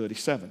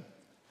 37.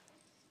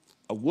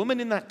 A woman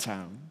in that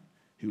town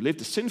who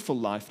lived a sinful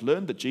life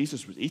learned that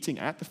Jesus was eating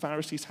at the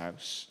Pharisee's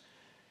house.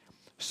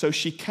 So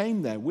she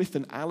came there with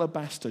an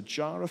alabaster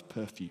jar of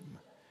perfume.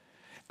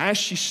 As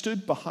she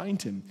stood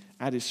behind him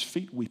at his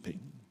feet weeping,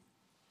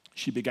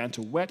 she began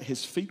to wet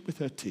his feet with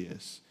her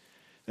tears.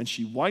 Then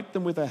she wiped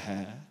them with her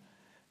hair,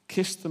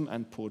 kissed them,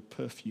 and poured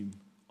perfume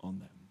on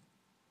them.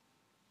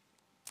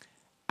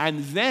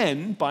 And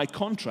then, by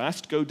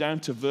contrast, go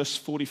down to verse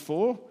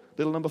 44,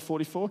 little number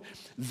 44.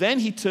 Then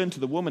he turned to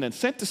the woman and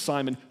said to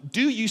Simon,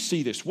 "Do you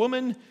see this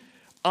woman?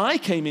 I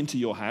came into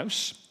your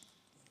house.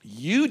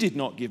 You did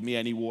not give me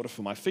any water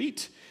for my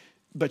feet,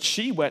 but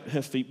she wet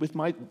her feet with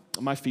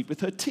my feet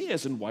with her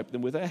tears and wiped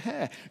them with her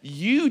hair.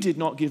 You did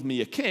not give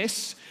me a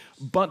kiss,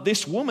 but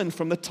this woman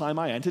from the time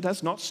I entered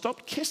has not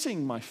stopped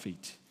kissing my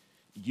feet.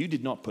 You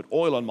did not put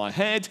oil on my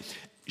head.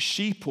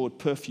 She poured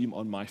perfume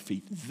on my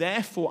feet.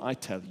 Therefore, I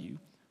tell you,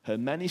 her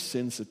many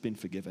sins have been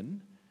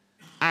forgiven,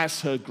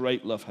 as her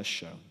great love has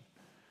shown.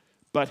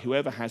 But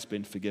whoever has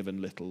been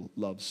forgiven little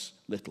loves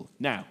little."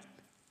 Now,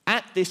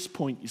 at this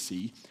point, you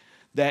see,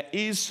 there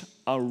is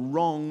a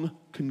wrong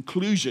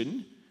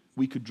conclusion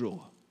we could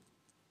draw.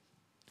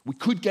 We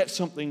could get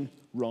something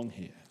wrong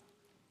here.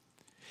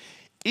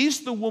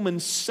 Is the woman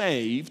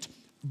saved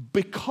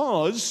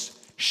because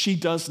she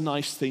does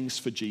nice things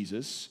for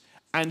Jesus,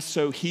 and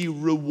so he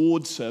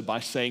rewards her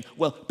by saying,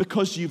 "Well,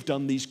 because you've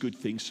done these good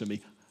things for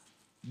me,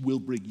 we'll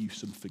bring you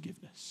some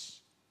forgiveness"?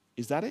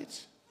 Is that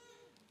it?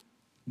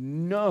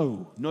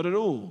 No, not at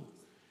all.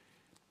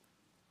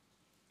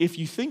 If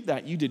you think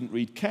that, you didn't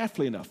read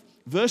carefully enough.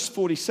 Verse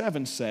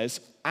 47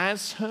 says,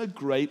 "As her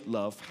great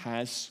love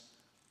has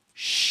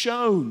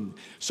shown."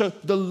 So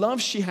the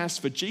love she has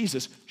for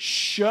Jesus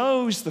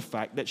shows the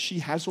fact that she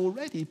has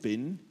already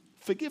been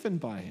forgiven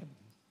by him.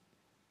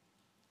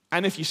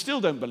 And if you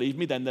still don't believe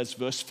me, then there's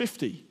verse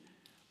 50.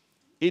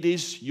 It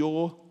is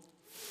your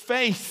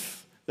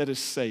faith that has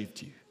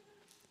saved you,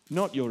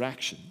 not your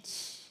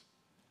actions.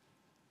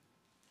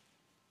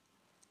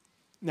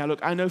 Now look,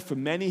 I know for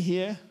many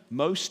here,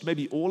 most,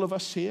 maybe all of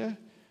us here,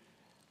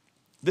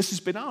 this has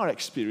been our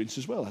experience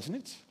as well, hasn't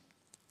it?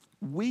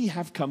 We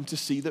have come to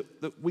see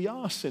that we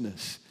are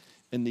sinners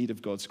in need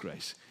of God's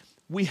grace.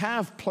 We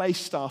have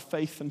placed our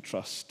faith and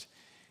trust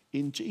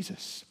in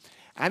Jesus.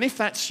 And if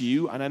that's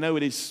you, and I know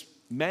it is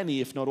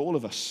many, if not all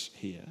of us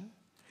here,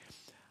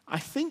 I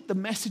think the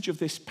message of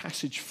this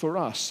passage for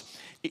us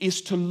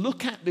is to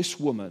look at this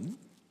woman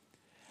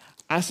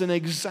as an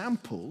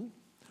example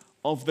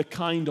of the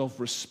kind of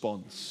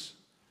response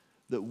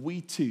that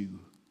we too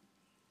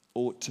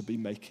ought to be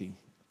making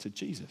to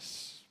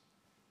Jesus.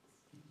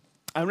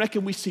 I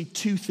reckon we see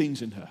two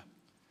things in her.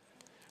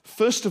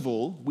 First of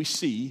all, we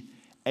see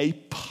a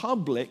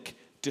public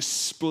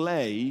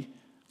display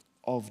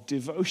of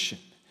devotion.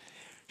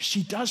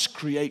 She does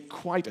create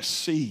quite a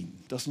scene,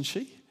 doesn't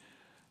she?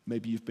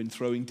 Maybe you've been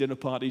throwing dinner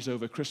parties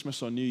over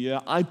Christmas or New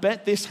Year. I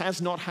bet this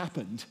has not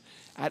happened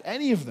at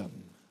any of them.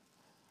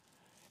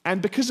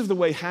 And because of the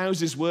way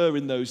houses were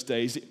in those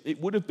days,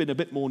 it would have been a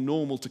bit more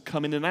normal to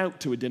come in and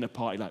out to a dinner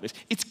party like this.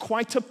 It's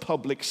quite a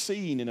public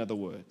scene, in other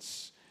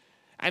words.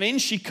 And in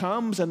she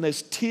comes, and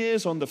there's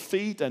tears on the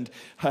feet, and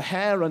her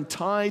hair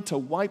untied to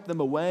wipe them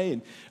away,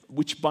 and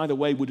which, by the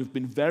way, would have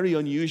been very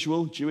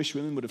unusual. Jewish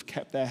women would have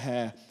kept their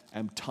hair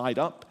tied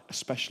up,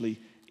 especially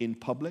in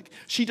public.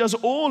 She does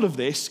all of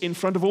this in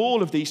front of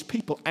all of these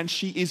people, and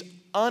she is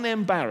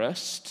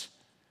unembarrassed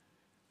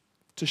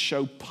to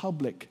show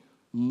public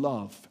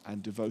love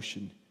and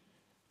devotion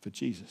for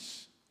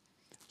Jesus.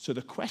 So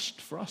the question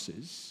for us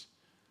is,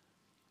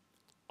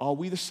 are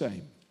we the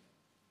same?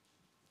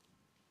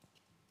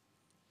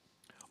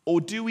 Or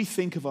do we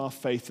think of our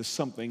faith as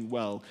something,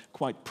 well,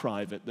 quite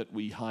private that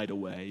we hide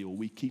away or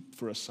we keep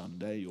for a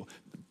Sunday,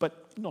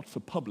 but not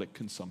for public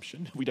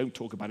consumption? We don't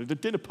talk about it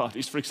at dinner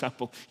parties, for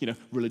example,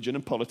 religion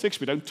and politics.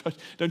 We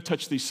don't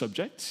touch these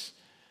subjects.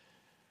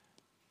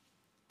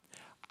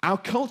 Our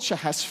culture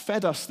has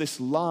fed us this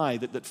lie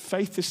that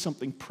faith is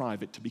something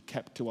private to be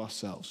kept to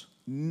ourselves.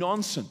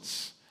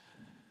 Nonsense.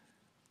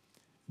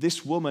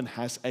 This woman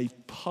has a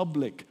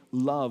public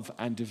love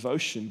and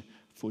devotion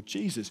for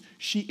Jesus.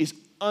 She is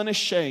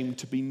unashamed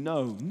to be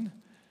known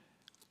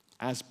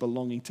as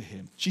belonging to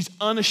him. She's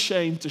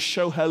unashamed to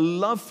show her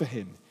love for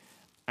him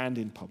and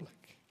in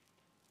public.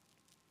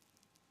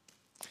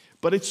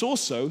 But it's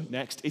also,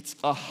 next, it's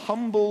a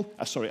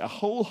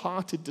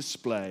wholehearted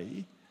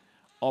display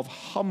of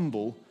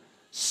humble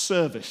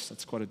service.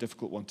 That's quite a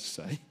difficult one to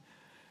say.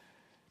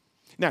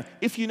 Now,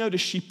 if you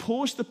notice, she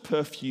pours the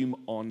perfume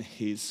on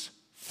his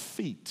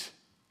feet.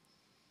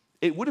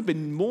 It would have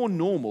been more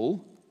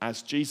normal,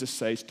 as Jesus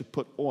says, to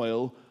put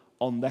oil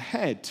on the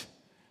head.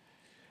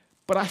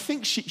 But I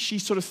think she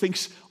sort of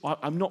thinks,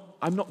 I'm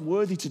not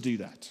worthy to do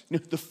that.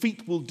 The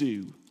feet will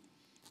do.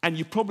 And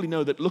you probably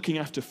know that looking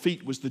after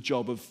feet was the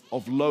job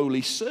of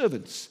lowly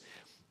servants.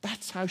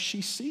 That's how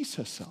she sees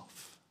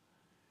herself.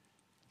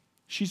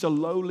 She's a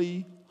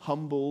lowly,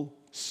 humble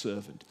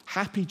servant,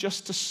 happy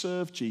just to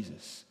serve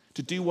Jesus,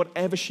 to do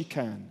whatever she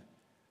can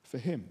for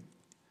him.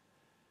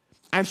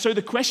 And so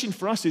the question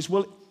for us is,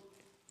 well,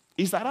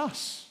 is that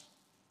us?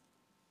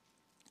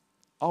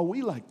 Are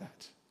we like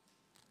that?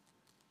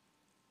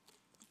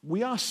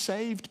 We are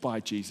saved by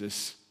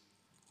Jesus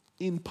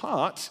in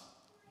part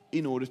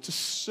in order to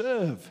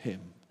serve him.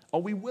 Are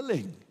we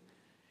willing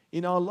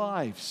in our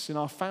lives, in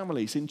our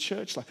families, in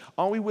church life?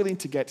 Are we willing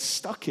to get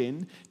stuck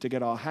in, to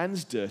get our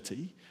hands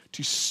dirty,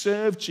 to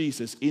serve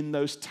Jesus in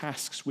those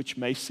tasks which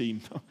may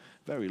seem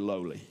very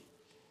lowly?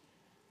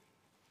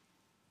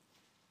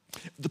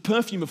 The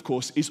perfume, of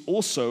course, is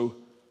also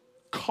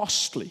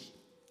costly.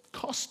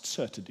 Costs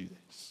her to do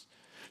this.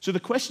 So the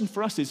question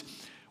for us is,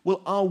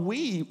 well, are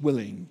we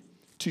willing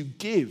to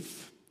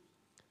give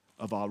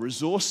of our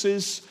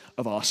resources,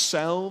 of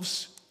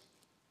ourselves,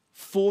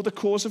 for the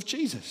cause of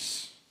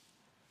Jesus?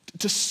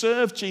 To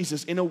serve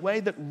Jesus in a way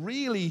that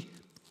really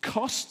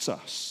costs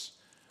us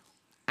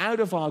out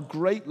of our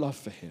great love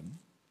for him,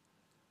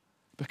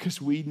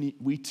 because we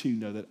too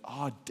know that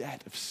our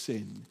debt of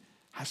sin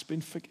has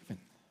been forgiven.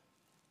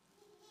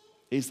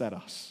 Is that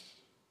us?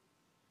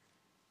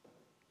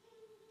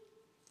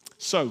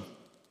 So,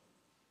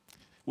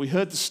 we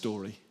heard the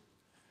story,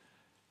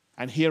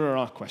 and here are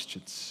our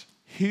questions.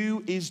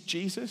 Who is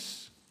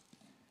Jesus?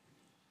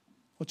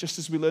 Well, just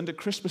as we learned at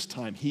Christmas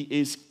time, he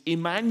is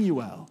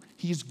Emmanuel.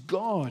 He is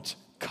God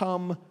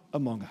come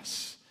among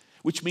us,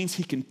 which means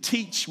he can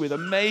teach with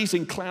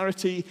amazing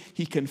clarity.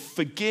 He can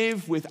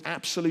forgive with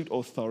absolute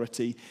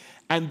authority.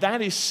 And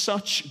that is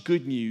such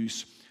good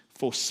news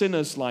for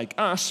sinners like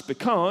us,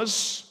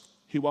 because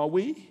who are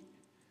we?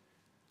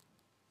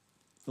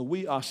 Well,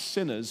 we are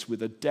sinners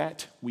with a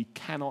debt we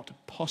cannot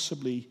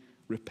possibly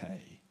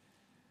repay,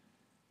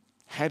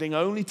 heading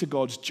only to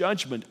God's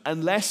judgment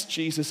unless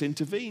Jesus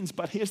intervenes.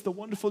 But here's the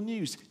wonderful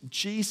news.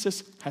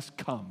 Jesus has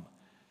come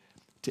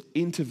to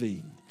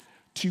intervene,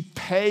 to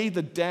pay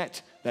the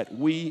debt that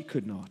we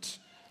could not,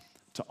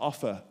 to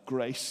offer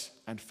grace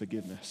and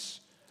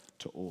forgiveness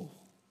to all.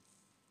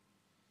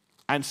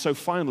 And so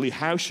finally,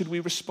 how should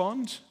we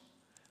respond?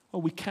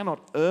 Well, we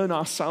cannot earn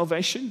our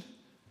salvation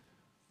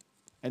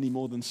any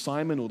more than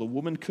Simon or the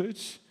woman could.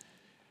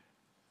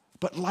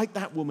 But like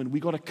that woman,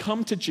 we got to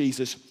come to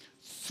Jesus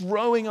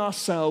throwing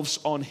ourselves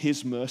on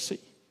his mercy.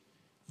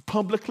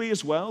 Publicly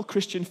as well.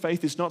 Christian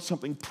faith is not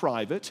something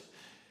private.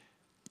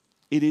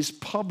 It is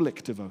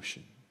public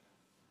devotion.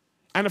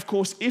 And of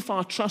course, if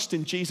our trust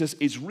in Jesus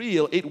is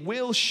real, it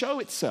will show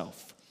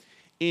itself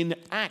in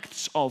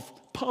acts of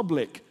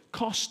public,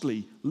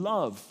 costly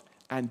love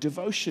and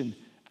devotion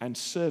and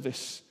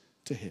service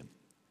to him,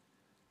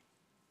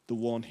 the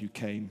one who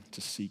came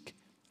to seek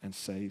and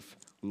save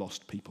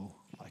lost people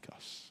like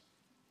us.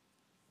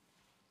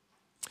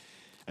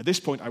 At this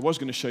point, I was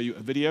going to show you a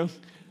video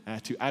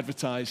to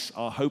advertise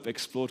our Hope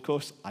Explored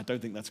course. I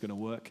don't think that's going to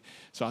work.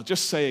 So I'll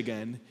just say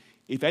again,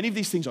 if any of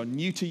these things are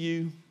new to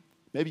you,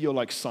 maybe you're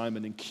like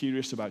Simon and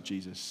curious about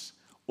Jesus,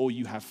 or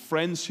you have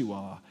friends who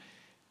are,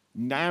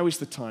 now is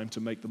the time to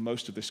make the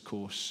most of this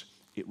course.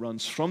 It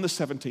runs from the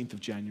 17th of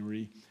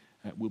January.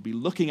 We'll be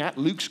looking at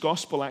Luke's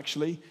gospel,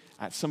 actually,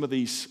 at some of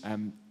these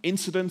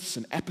incidents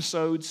and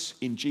episodes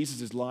in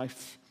Jesus'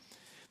 life.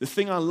 The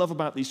thing I love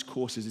about these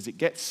courses is it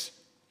gets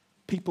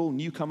people,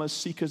 newcomers,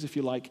 seekers, if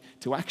you like,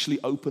 to actually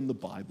open the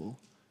Bible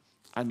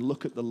and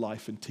look at the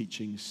life and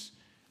teachings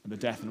and the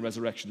death and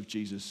resurrection of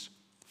Jesus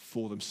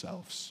for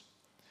themselves.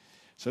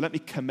 So let me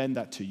commend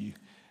that to you.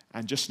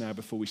 And just now,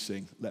 before we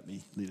sing, let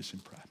me lead us in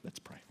prayer. Let's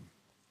pray.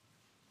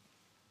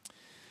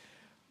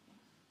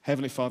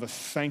 Heavenly Father,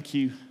 thank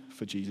you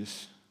for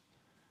Jesus.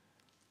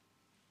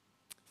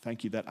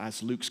 Thank you that,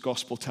 as Luke's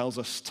gospel tells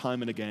us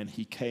time and again,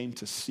 he came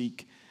to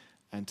seek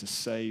and to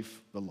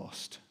save the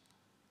lost.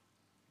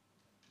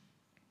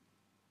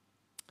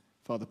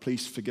 Father,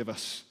 please forgive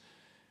us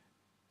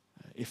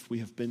if we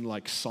have been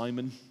like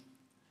Simon,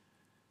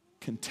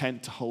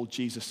 content to hold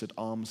Jesus at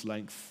arm's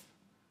length,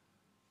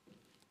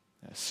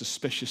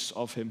 suspicious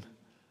of him,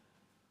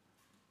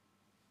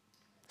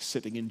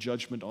 sitting in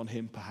judgment on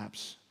him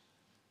perhaps.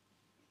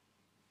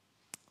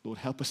 Lord,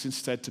 help us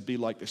instead to be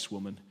like this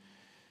woman.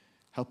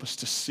 Help us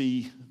to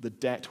see the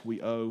debt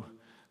we owe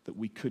that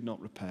we could not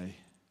repay.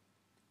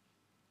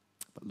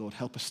 But Lord,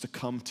 help us to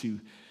come to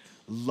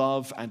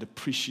love and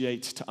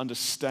appreciate, to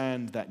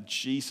understand that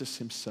Jesus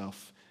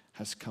himself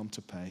has come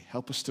to pay.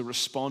 Help us to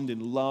respond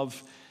in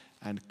love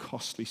and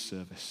costly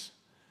service.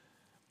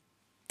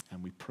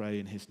 And we pray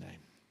in his name.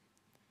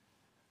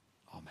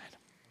 Amen.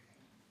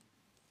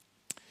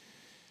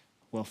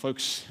 Well,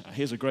 folks,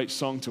 here's a great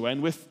song to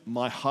end with.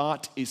 My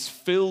heart is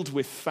filled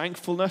with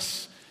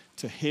thankfulness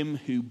to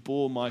him who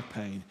bore my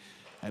pain.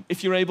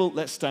 If you're able,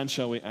 let's stand,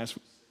 shall we, as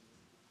we...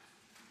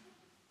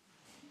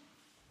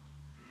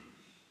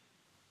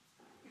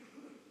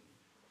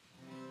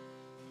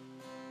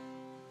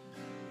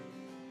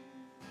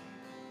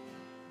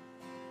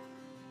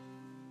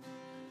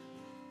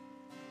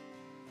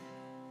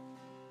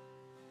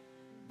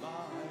 My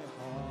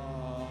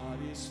heart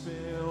is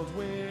filled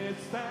with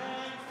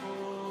thankfulness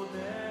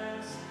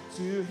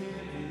to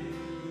him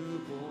who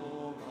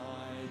bore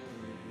my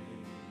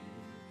pain,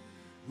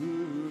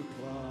 who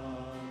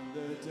plumbed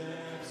the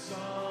depths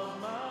of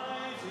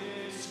my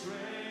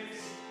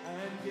disgrace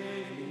and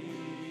gave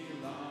me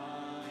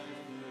life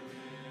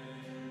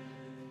again,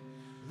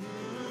 who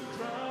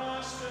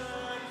crushed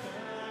the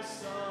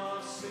curse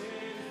of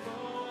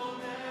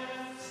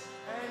sinfulness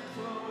and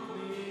clothed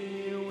me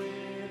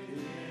with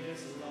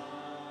his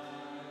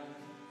life,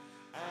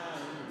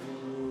 and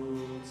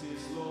wounds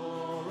his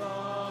law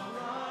of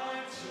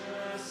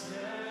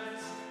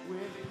righteousness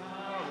with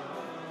power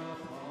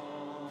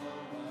upon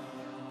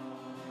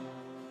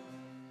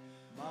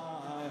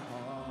my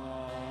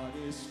heart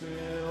is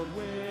filled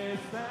with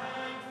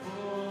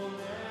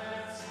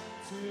thankfulness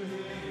to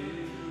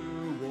him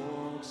who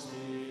walks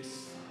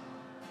beside,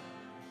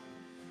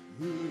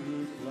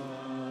 who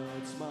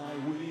floods my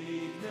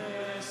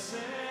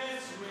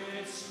weaknesses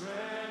with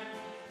strength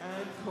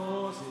and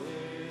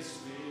causes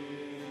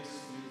fears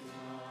to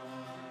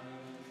fly,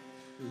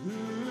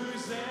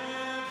 whose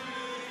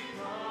every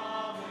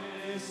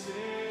promise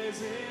is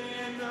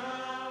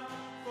enough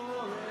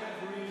for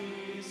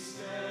every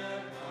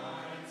step I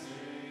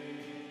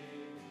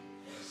take,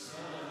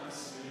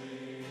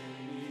 sustaining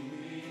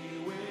me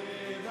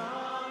with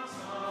arms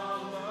of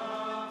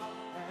love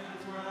and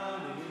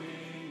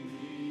crowning me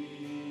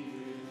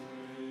with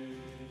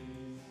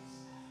praise.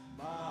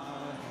 My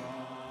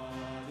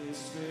heart is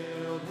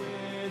filled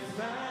with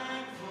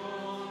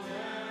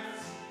thankfulness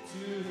to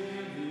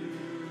him who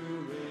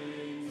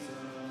reigns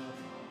above,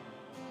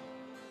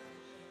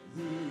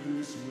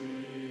 whose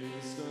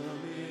wisdom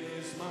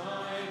is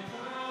my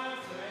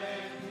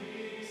perfect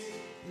peace,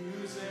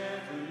 whose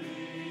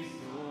every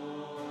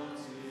thought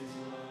is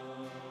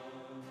love.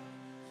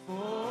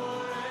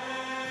 For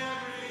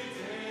every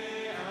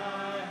day I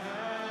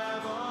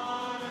have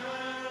on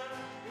earth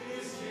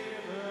is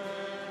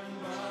given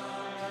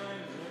by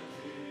the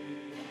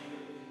King,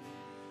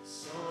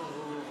 so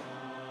I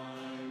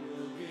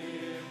will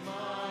give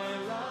my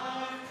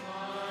life,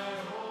 my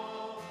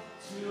all,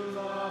 to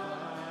love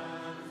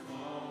and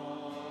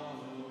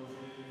follow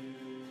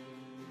him.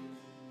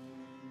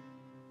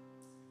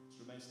 Let's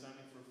remain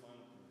standing for a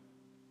final prayer.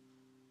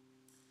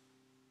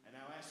 And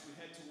now, as we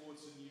head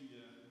towards the new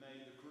year, may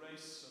the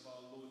grace of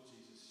our Lord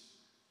Jesus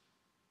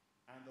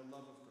and the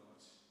love of God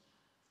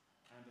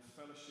and the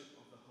fellowship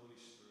of the Holy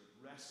Spirit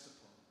rest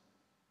upon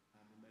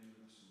and remain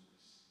with us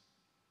always.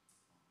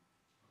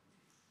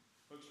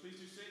 Folks, please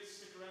do sit.